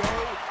and go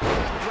to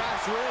the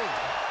brass ring.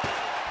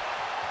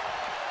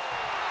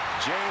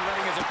 Jay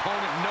letting his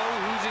opponent know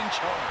who's in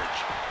charge.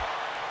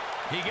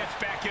 He gets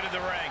back into the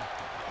ring.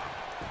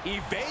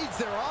 Evades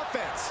their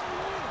offense.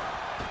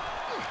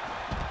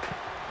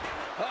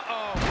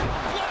 Uh-oh.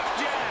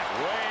 Flapjack!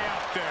 Way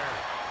up there.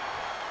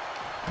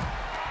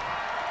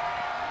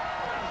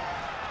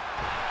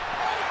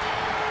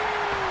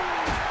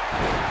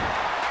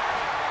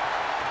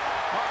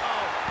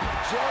 Uh-oh.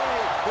 Jay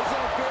is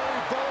in a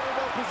very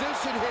vulnerable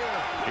position here.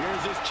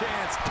 Here's his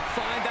chance.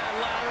 Find that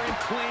ladder and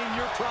claim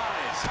your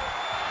prize.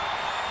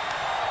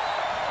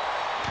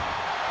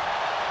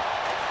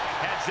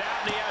 Heads out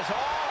and he has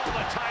all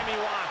the time he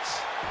wants.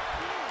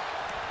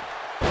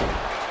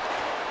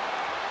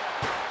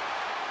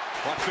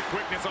 Watch the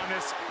quickness on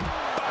this.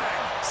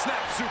 Bang!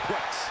 Snap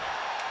suplex.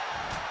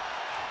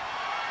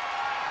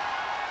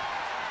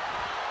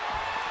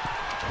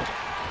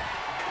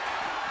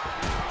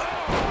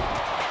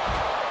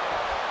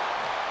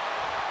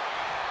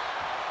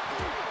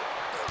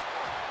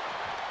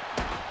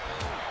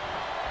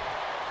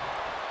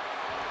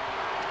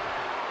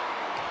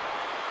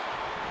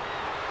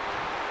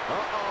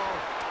 Uh-oh.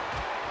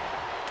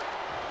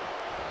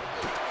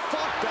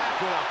 Fought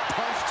back with a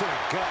punch to the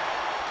gut.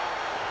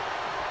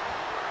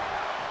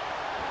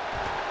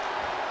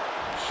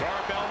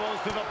 Sharp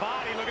elbows to the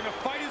body, looking to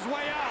fight his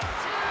way out.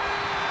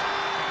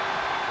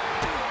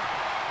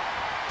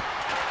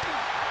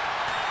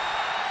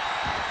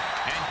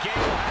 And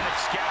Gable had it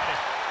scouted.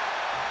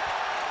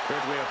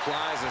 Quickly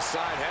applies a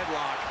side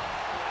headlock.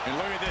 And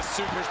look at this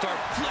superstar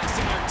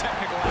flexing their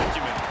technical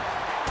acumen.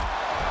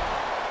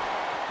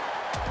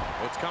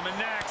 What's coming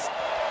next?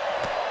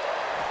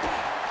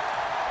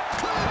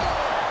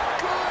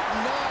 Good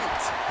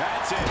night.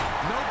 That's it.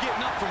 No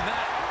getting up from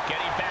that.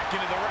 Getting back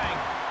into the ring.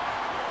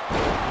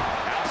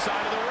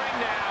 Outside of the ring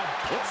now.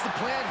 What's the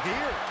plan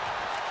here?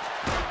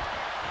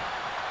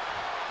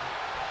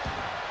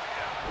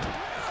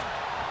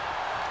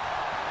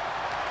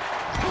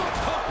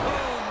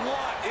 Oh,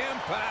 what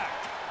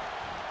impact.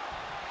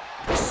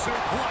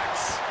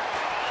 Suplex.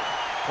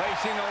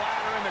 Placing the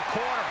ladder in the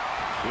corner.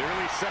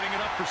 Clearly setting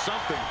it up for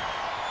something.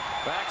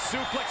 Back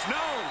suplex,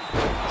 no.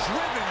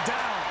 Driven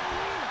down.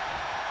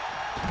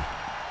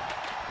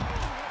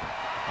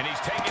 And he's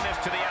taking this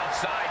to the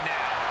outside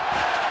now.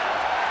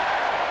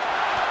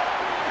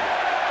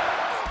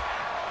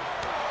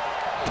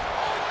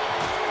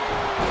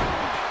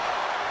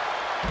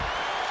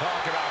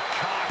 Talk about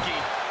cocky,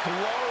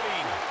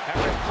 gloating,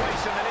 after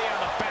placing the knee on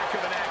the back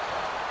of the neck.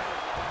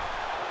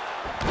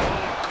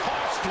 Oh,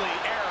 costly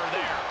error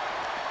there.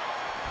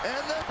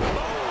 And the boom.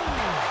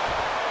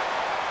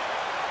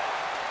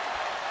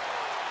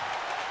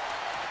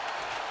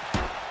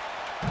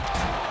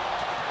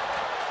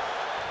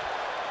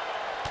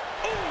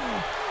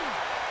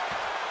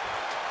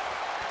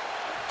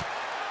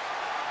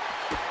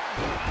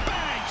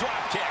 Bang,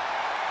 drop kick.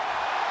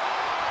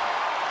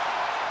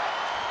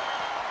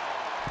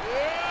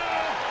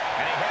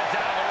 And he heads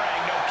out of the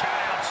ring. No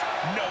countouts,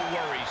 no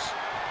worries.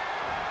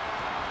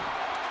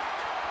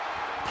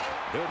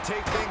 He'll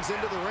take things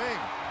into the ring.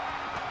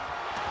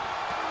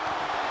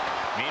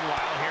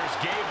 Meanwhile, here's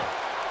Gable.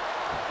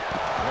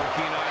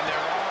 Working on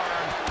their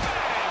arm.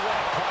 Bang, what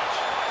a punch.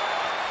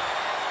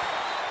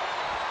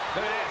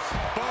 Look at this.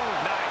 Boom,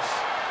 nice.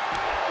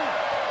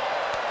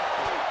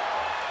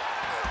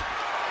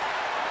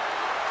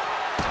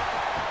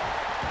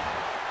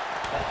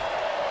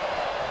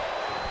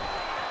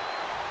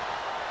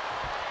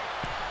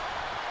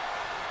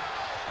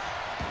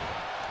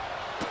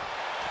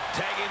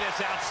 Tagging this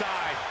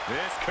outside.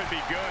 This could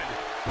be good.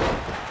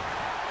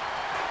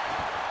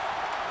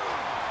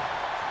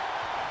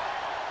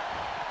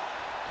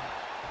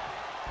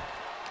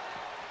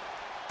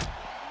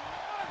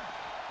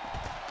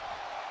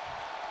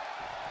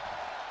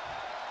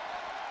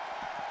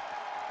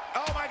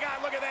 Oh my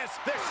God, look at this.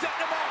 They're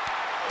setting him up.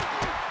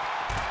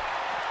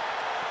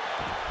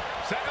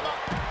 Setting him up.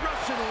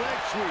 Russian leg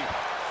sweep.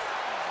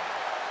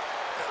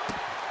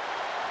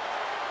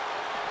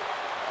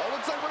 Oh,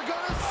 looks like we're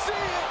gonna see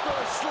it for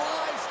a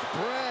sliced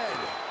bread.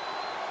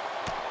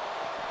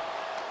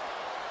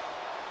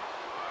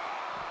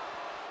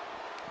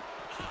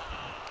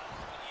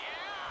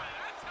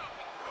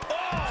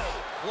 Oh,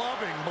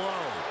 clubbing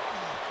blow.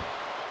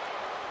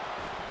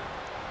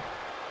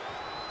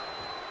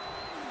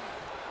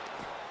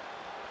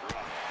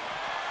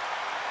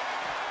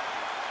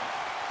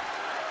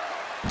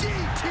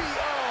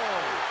 DTO.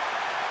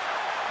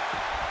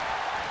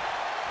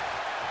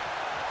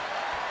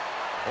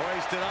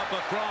 Hoisted up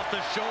across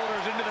the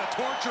shoulders into the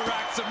torture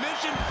rack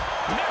submission.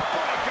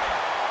 Neckbreaker.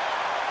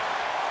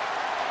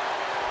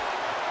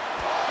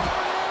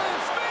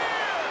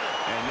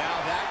 And now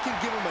that can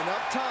give him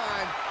enough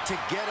time to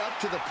get up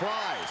to the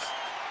prize.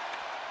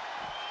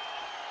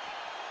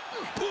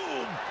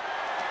 Boom.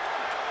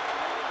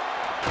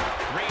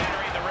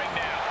 Re-entering the ring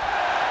now.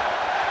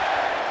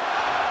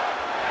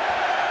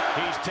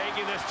 He's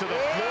taking this to the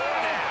floor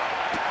now.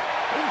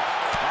 Oh,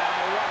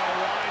 what a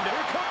wind-up.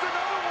 Here comes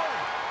another one.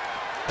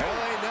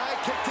 LA Knight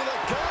kick to the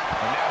gut.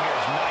 And now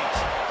here's Knight.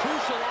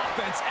 Crucial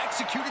offense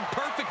executed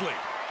perfectly.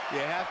 You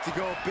have to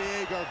go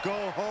big or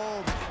go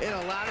home in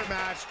a ladder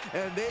match,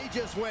 and they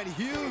just went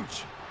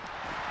huge.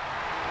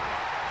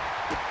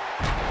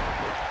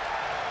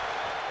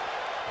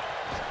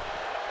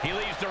 He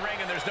leaves the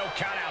ring, and there's no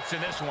countouts in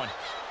this one.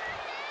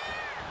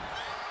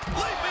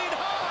 Leaping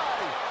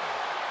high.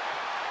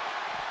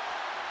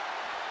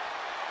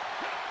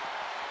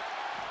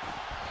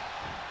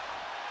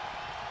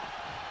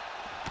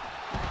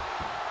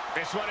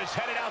 This one is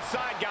headed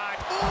outside, guy.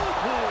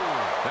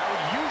 That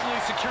would usually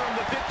secure him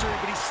the victory,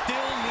 but he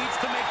still needs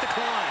to make the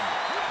climb.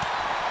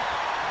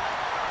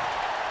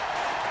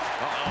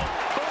 Uh-oh.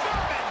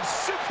 German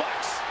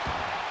suplex.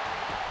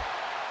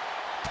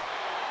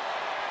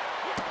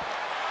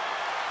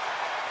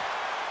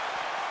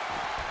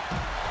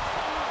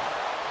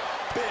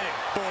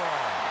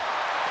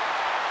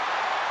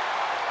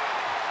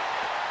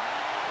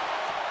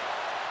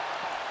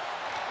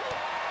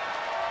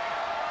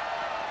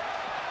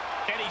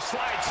 And he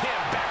slides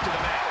him back to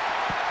the mat.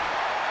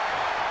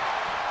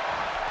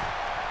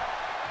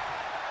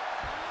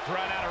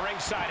 Thrown out of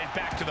ringside and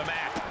back to the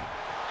mat.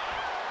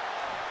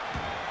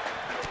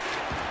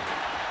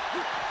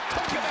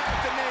 Took him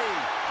out the knee.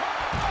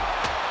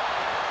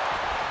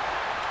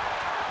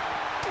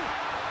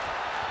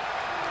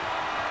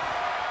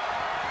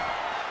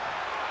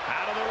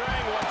 Out of the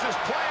ring. What's his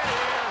plan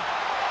here?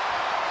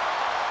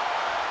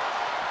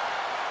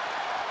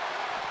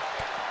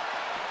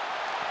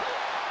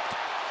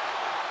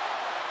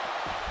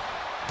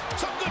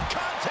 Some good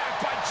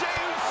contact by Jey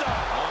Uso.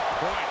 On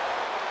point.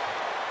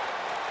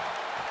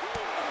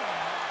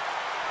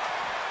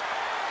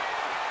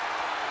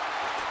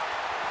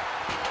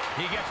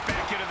 He gets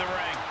back into the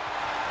ring.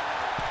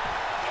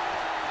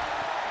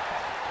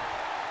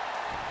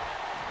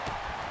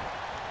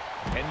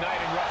 And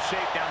Knight in rough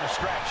shape down the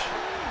stretch.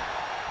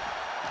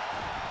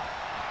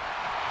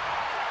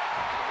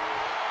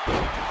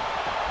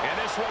 And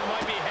this one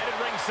might be headed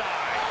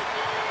ringside.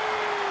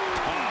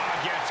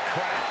 Ah, gets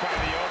cracked by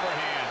the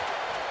overhand.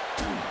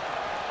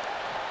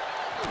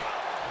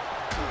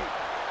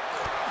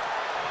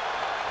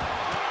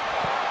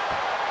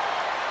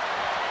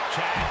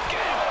 Chad,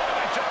 get him over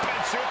the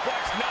German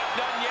suplex. Not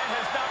done yet,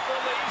 has not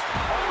released.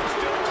 Arm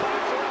still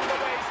clapped around the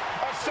waist.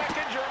 A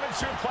second German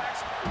suplex.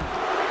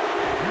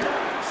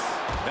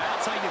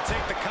 That's how you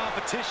take the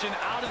competition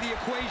out of the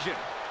equation.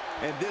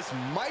 And this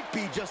might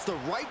be just the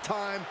right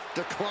time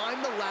to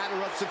climb the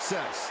ladder of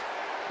success.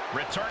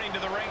 Returning to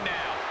the ring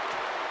now.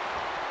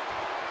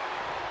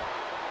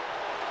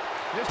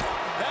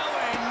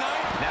 LA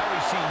Knight. Now we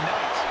see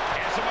Knight.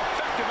 And some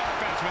effective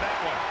offense with that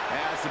one.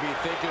 Has to be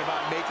thinking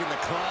about making the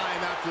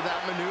climb after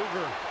that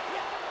maneuver.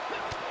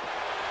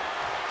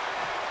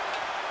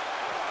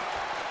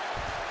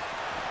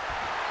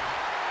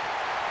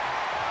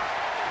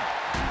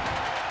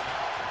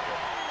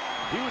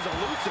 He was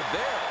elusive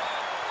there.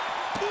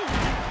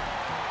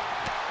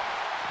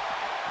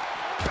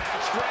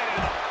 Back straight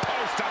into the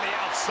post on the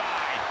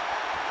outside.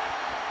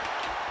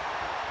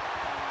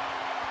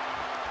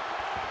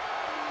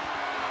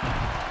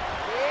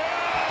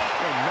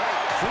 And Knight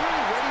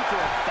clearly ready for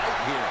a fight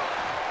here.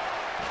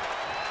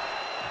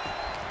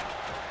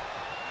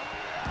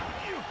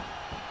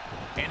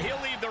 And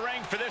he'll leave the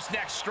ring for this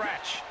next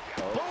stretch.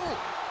 Boom!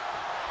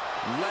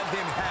 Let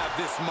him have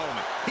this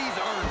moment. He's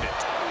earned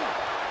it.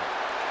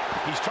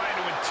 He's trying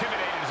to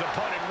intimidate his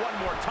opponent one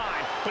more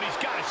time, but he's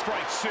got to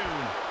strike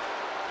soon.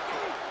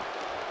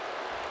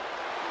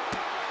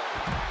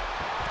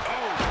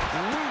 Oh,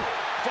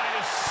 fight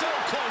is so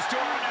close to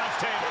our announce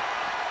table.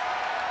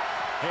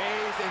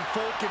 Hayes in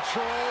full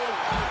control.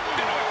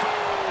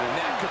 And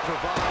that could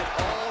provide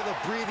all the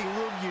breathing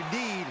room you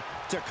need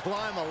to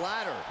climb a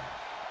ladder.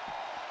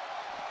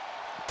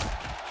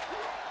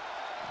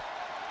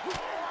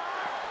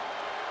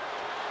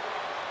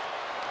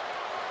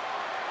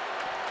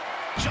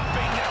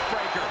 Jumping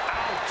neckbreaker.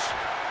 Ouch.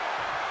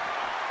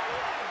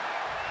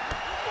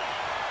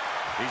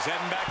 He's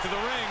heading back to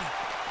the ring.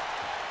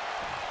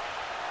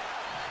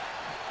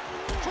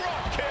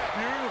 Drop kick.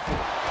 Beautiful.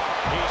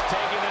 He's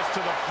taking this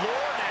to the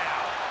floor now.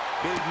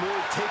 Big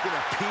move, taking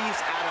a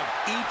piece out of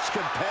each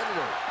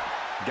competitor.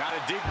 Got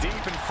to dig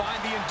deep and find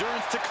the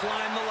endurance to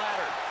climb the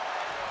ladder.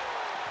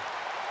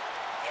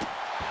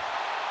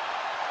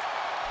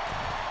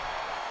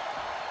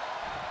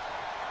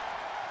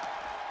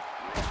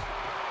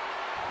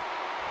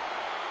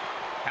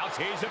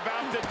 He's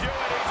about to do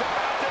it. He's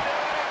about to do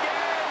it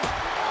again.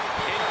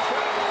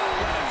 Incredible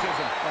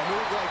athleticism. A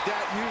move like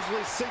that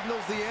usually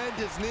signals the end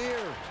is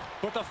near.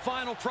 But the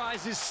final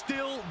prize is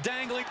still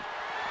dangling.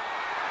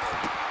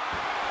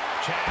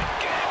 Chad,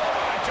 get him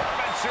over the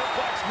German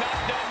suplex. Not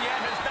done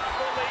yet. Has not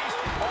released.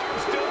 Arm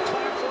still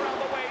claps around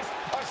the waist.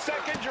 A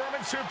second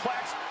German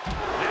suplex.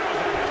 That was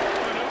a hell of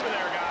a maneuver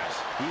there, guys.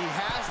 He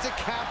has to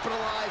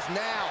capitalize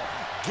now.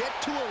 Get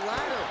to a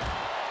ladder.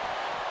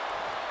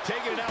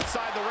 Taking it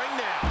outside the ring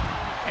now.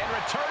 And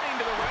returning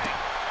to the ring.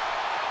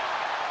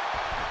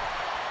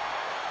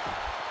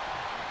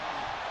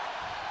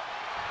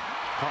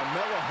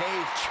 Carmelo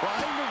Hayes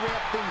trying to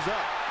ramp things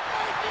up.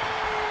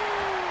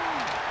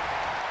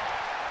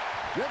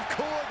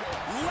 Ripcord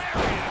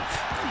lariat.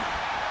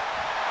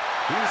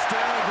 He's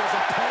staring his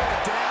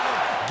opponent down,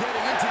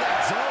 getting into that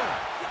zone.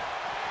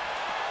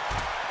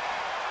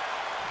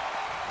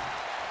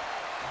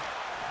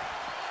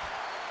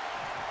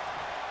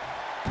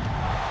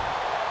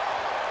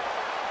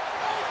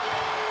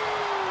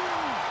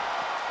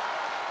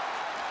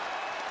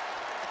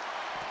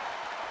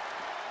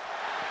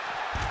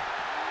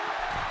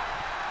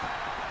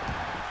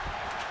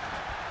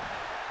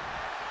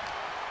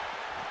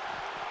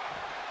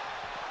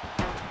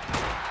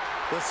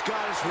 The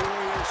Scottish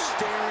Warrior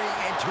staring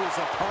into his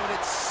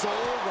opponent's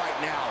soul right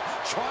now,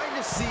 trying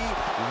to see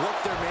what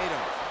they're made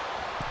of.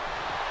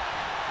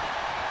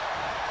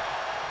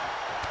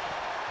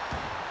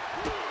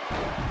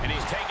 And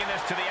he's taking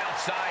this to the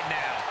outside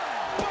now.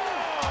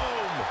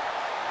 Boom!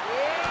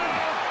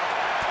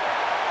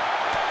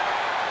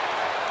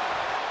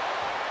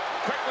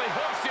 Quickly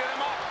hooks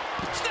him up.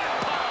 Snap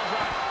piles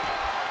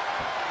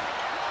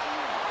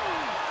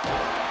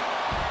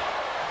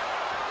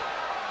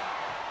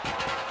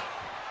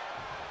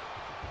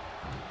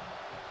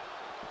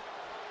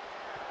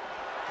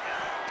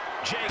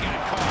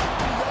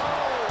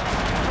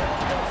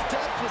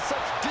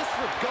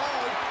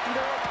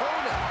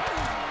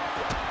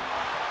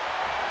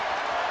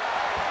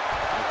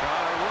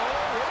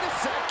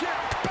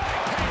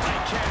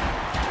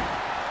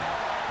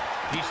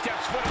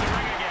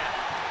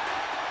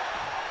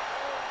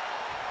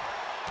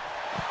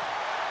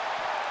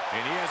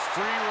And he has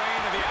free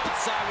reign to the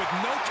outside with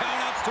no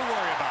countouts to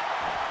worry about.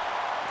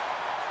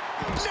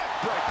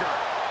 Neckbreaker.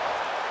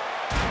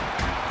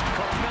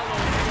 Carmelo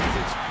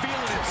is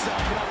feeling himself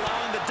and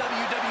allowing the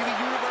WWE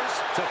Universe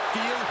to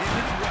feel him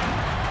as well.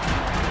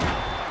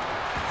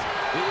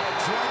 The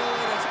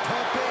adrenaline is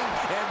pumping,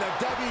 and the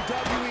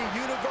WWE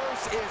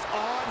Universe is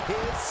on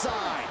his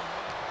side.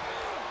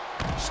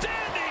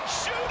 Standing,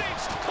 shooting,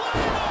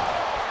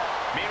 Claymore!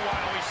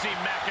 Meanwhile, we see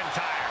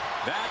McIntyre.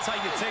 That's how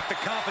you take the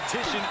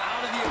competition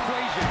out of the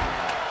equation.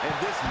 And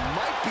this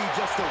might be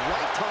just the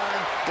right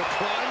time to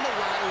climb the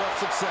ladder of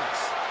success.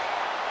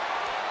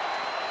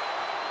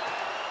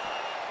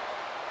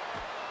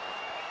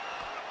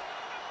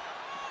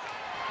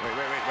 Wait.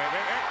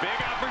 Big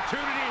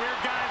opportunity here,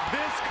 guys.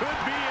 This could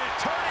be a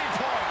turning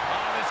point.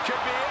 Oh, this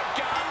could be it,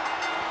 guys.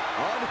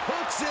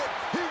 Unhooks it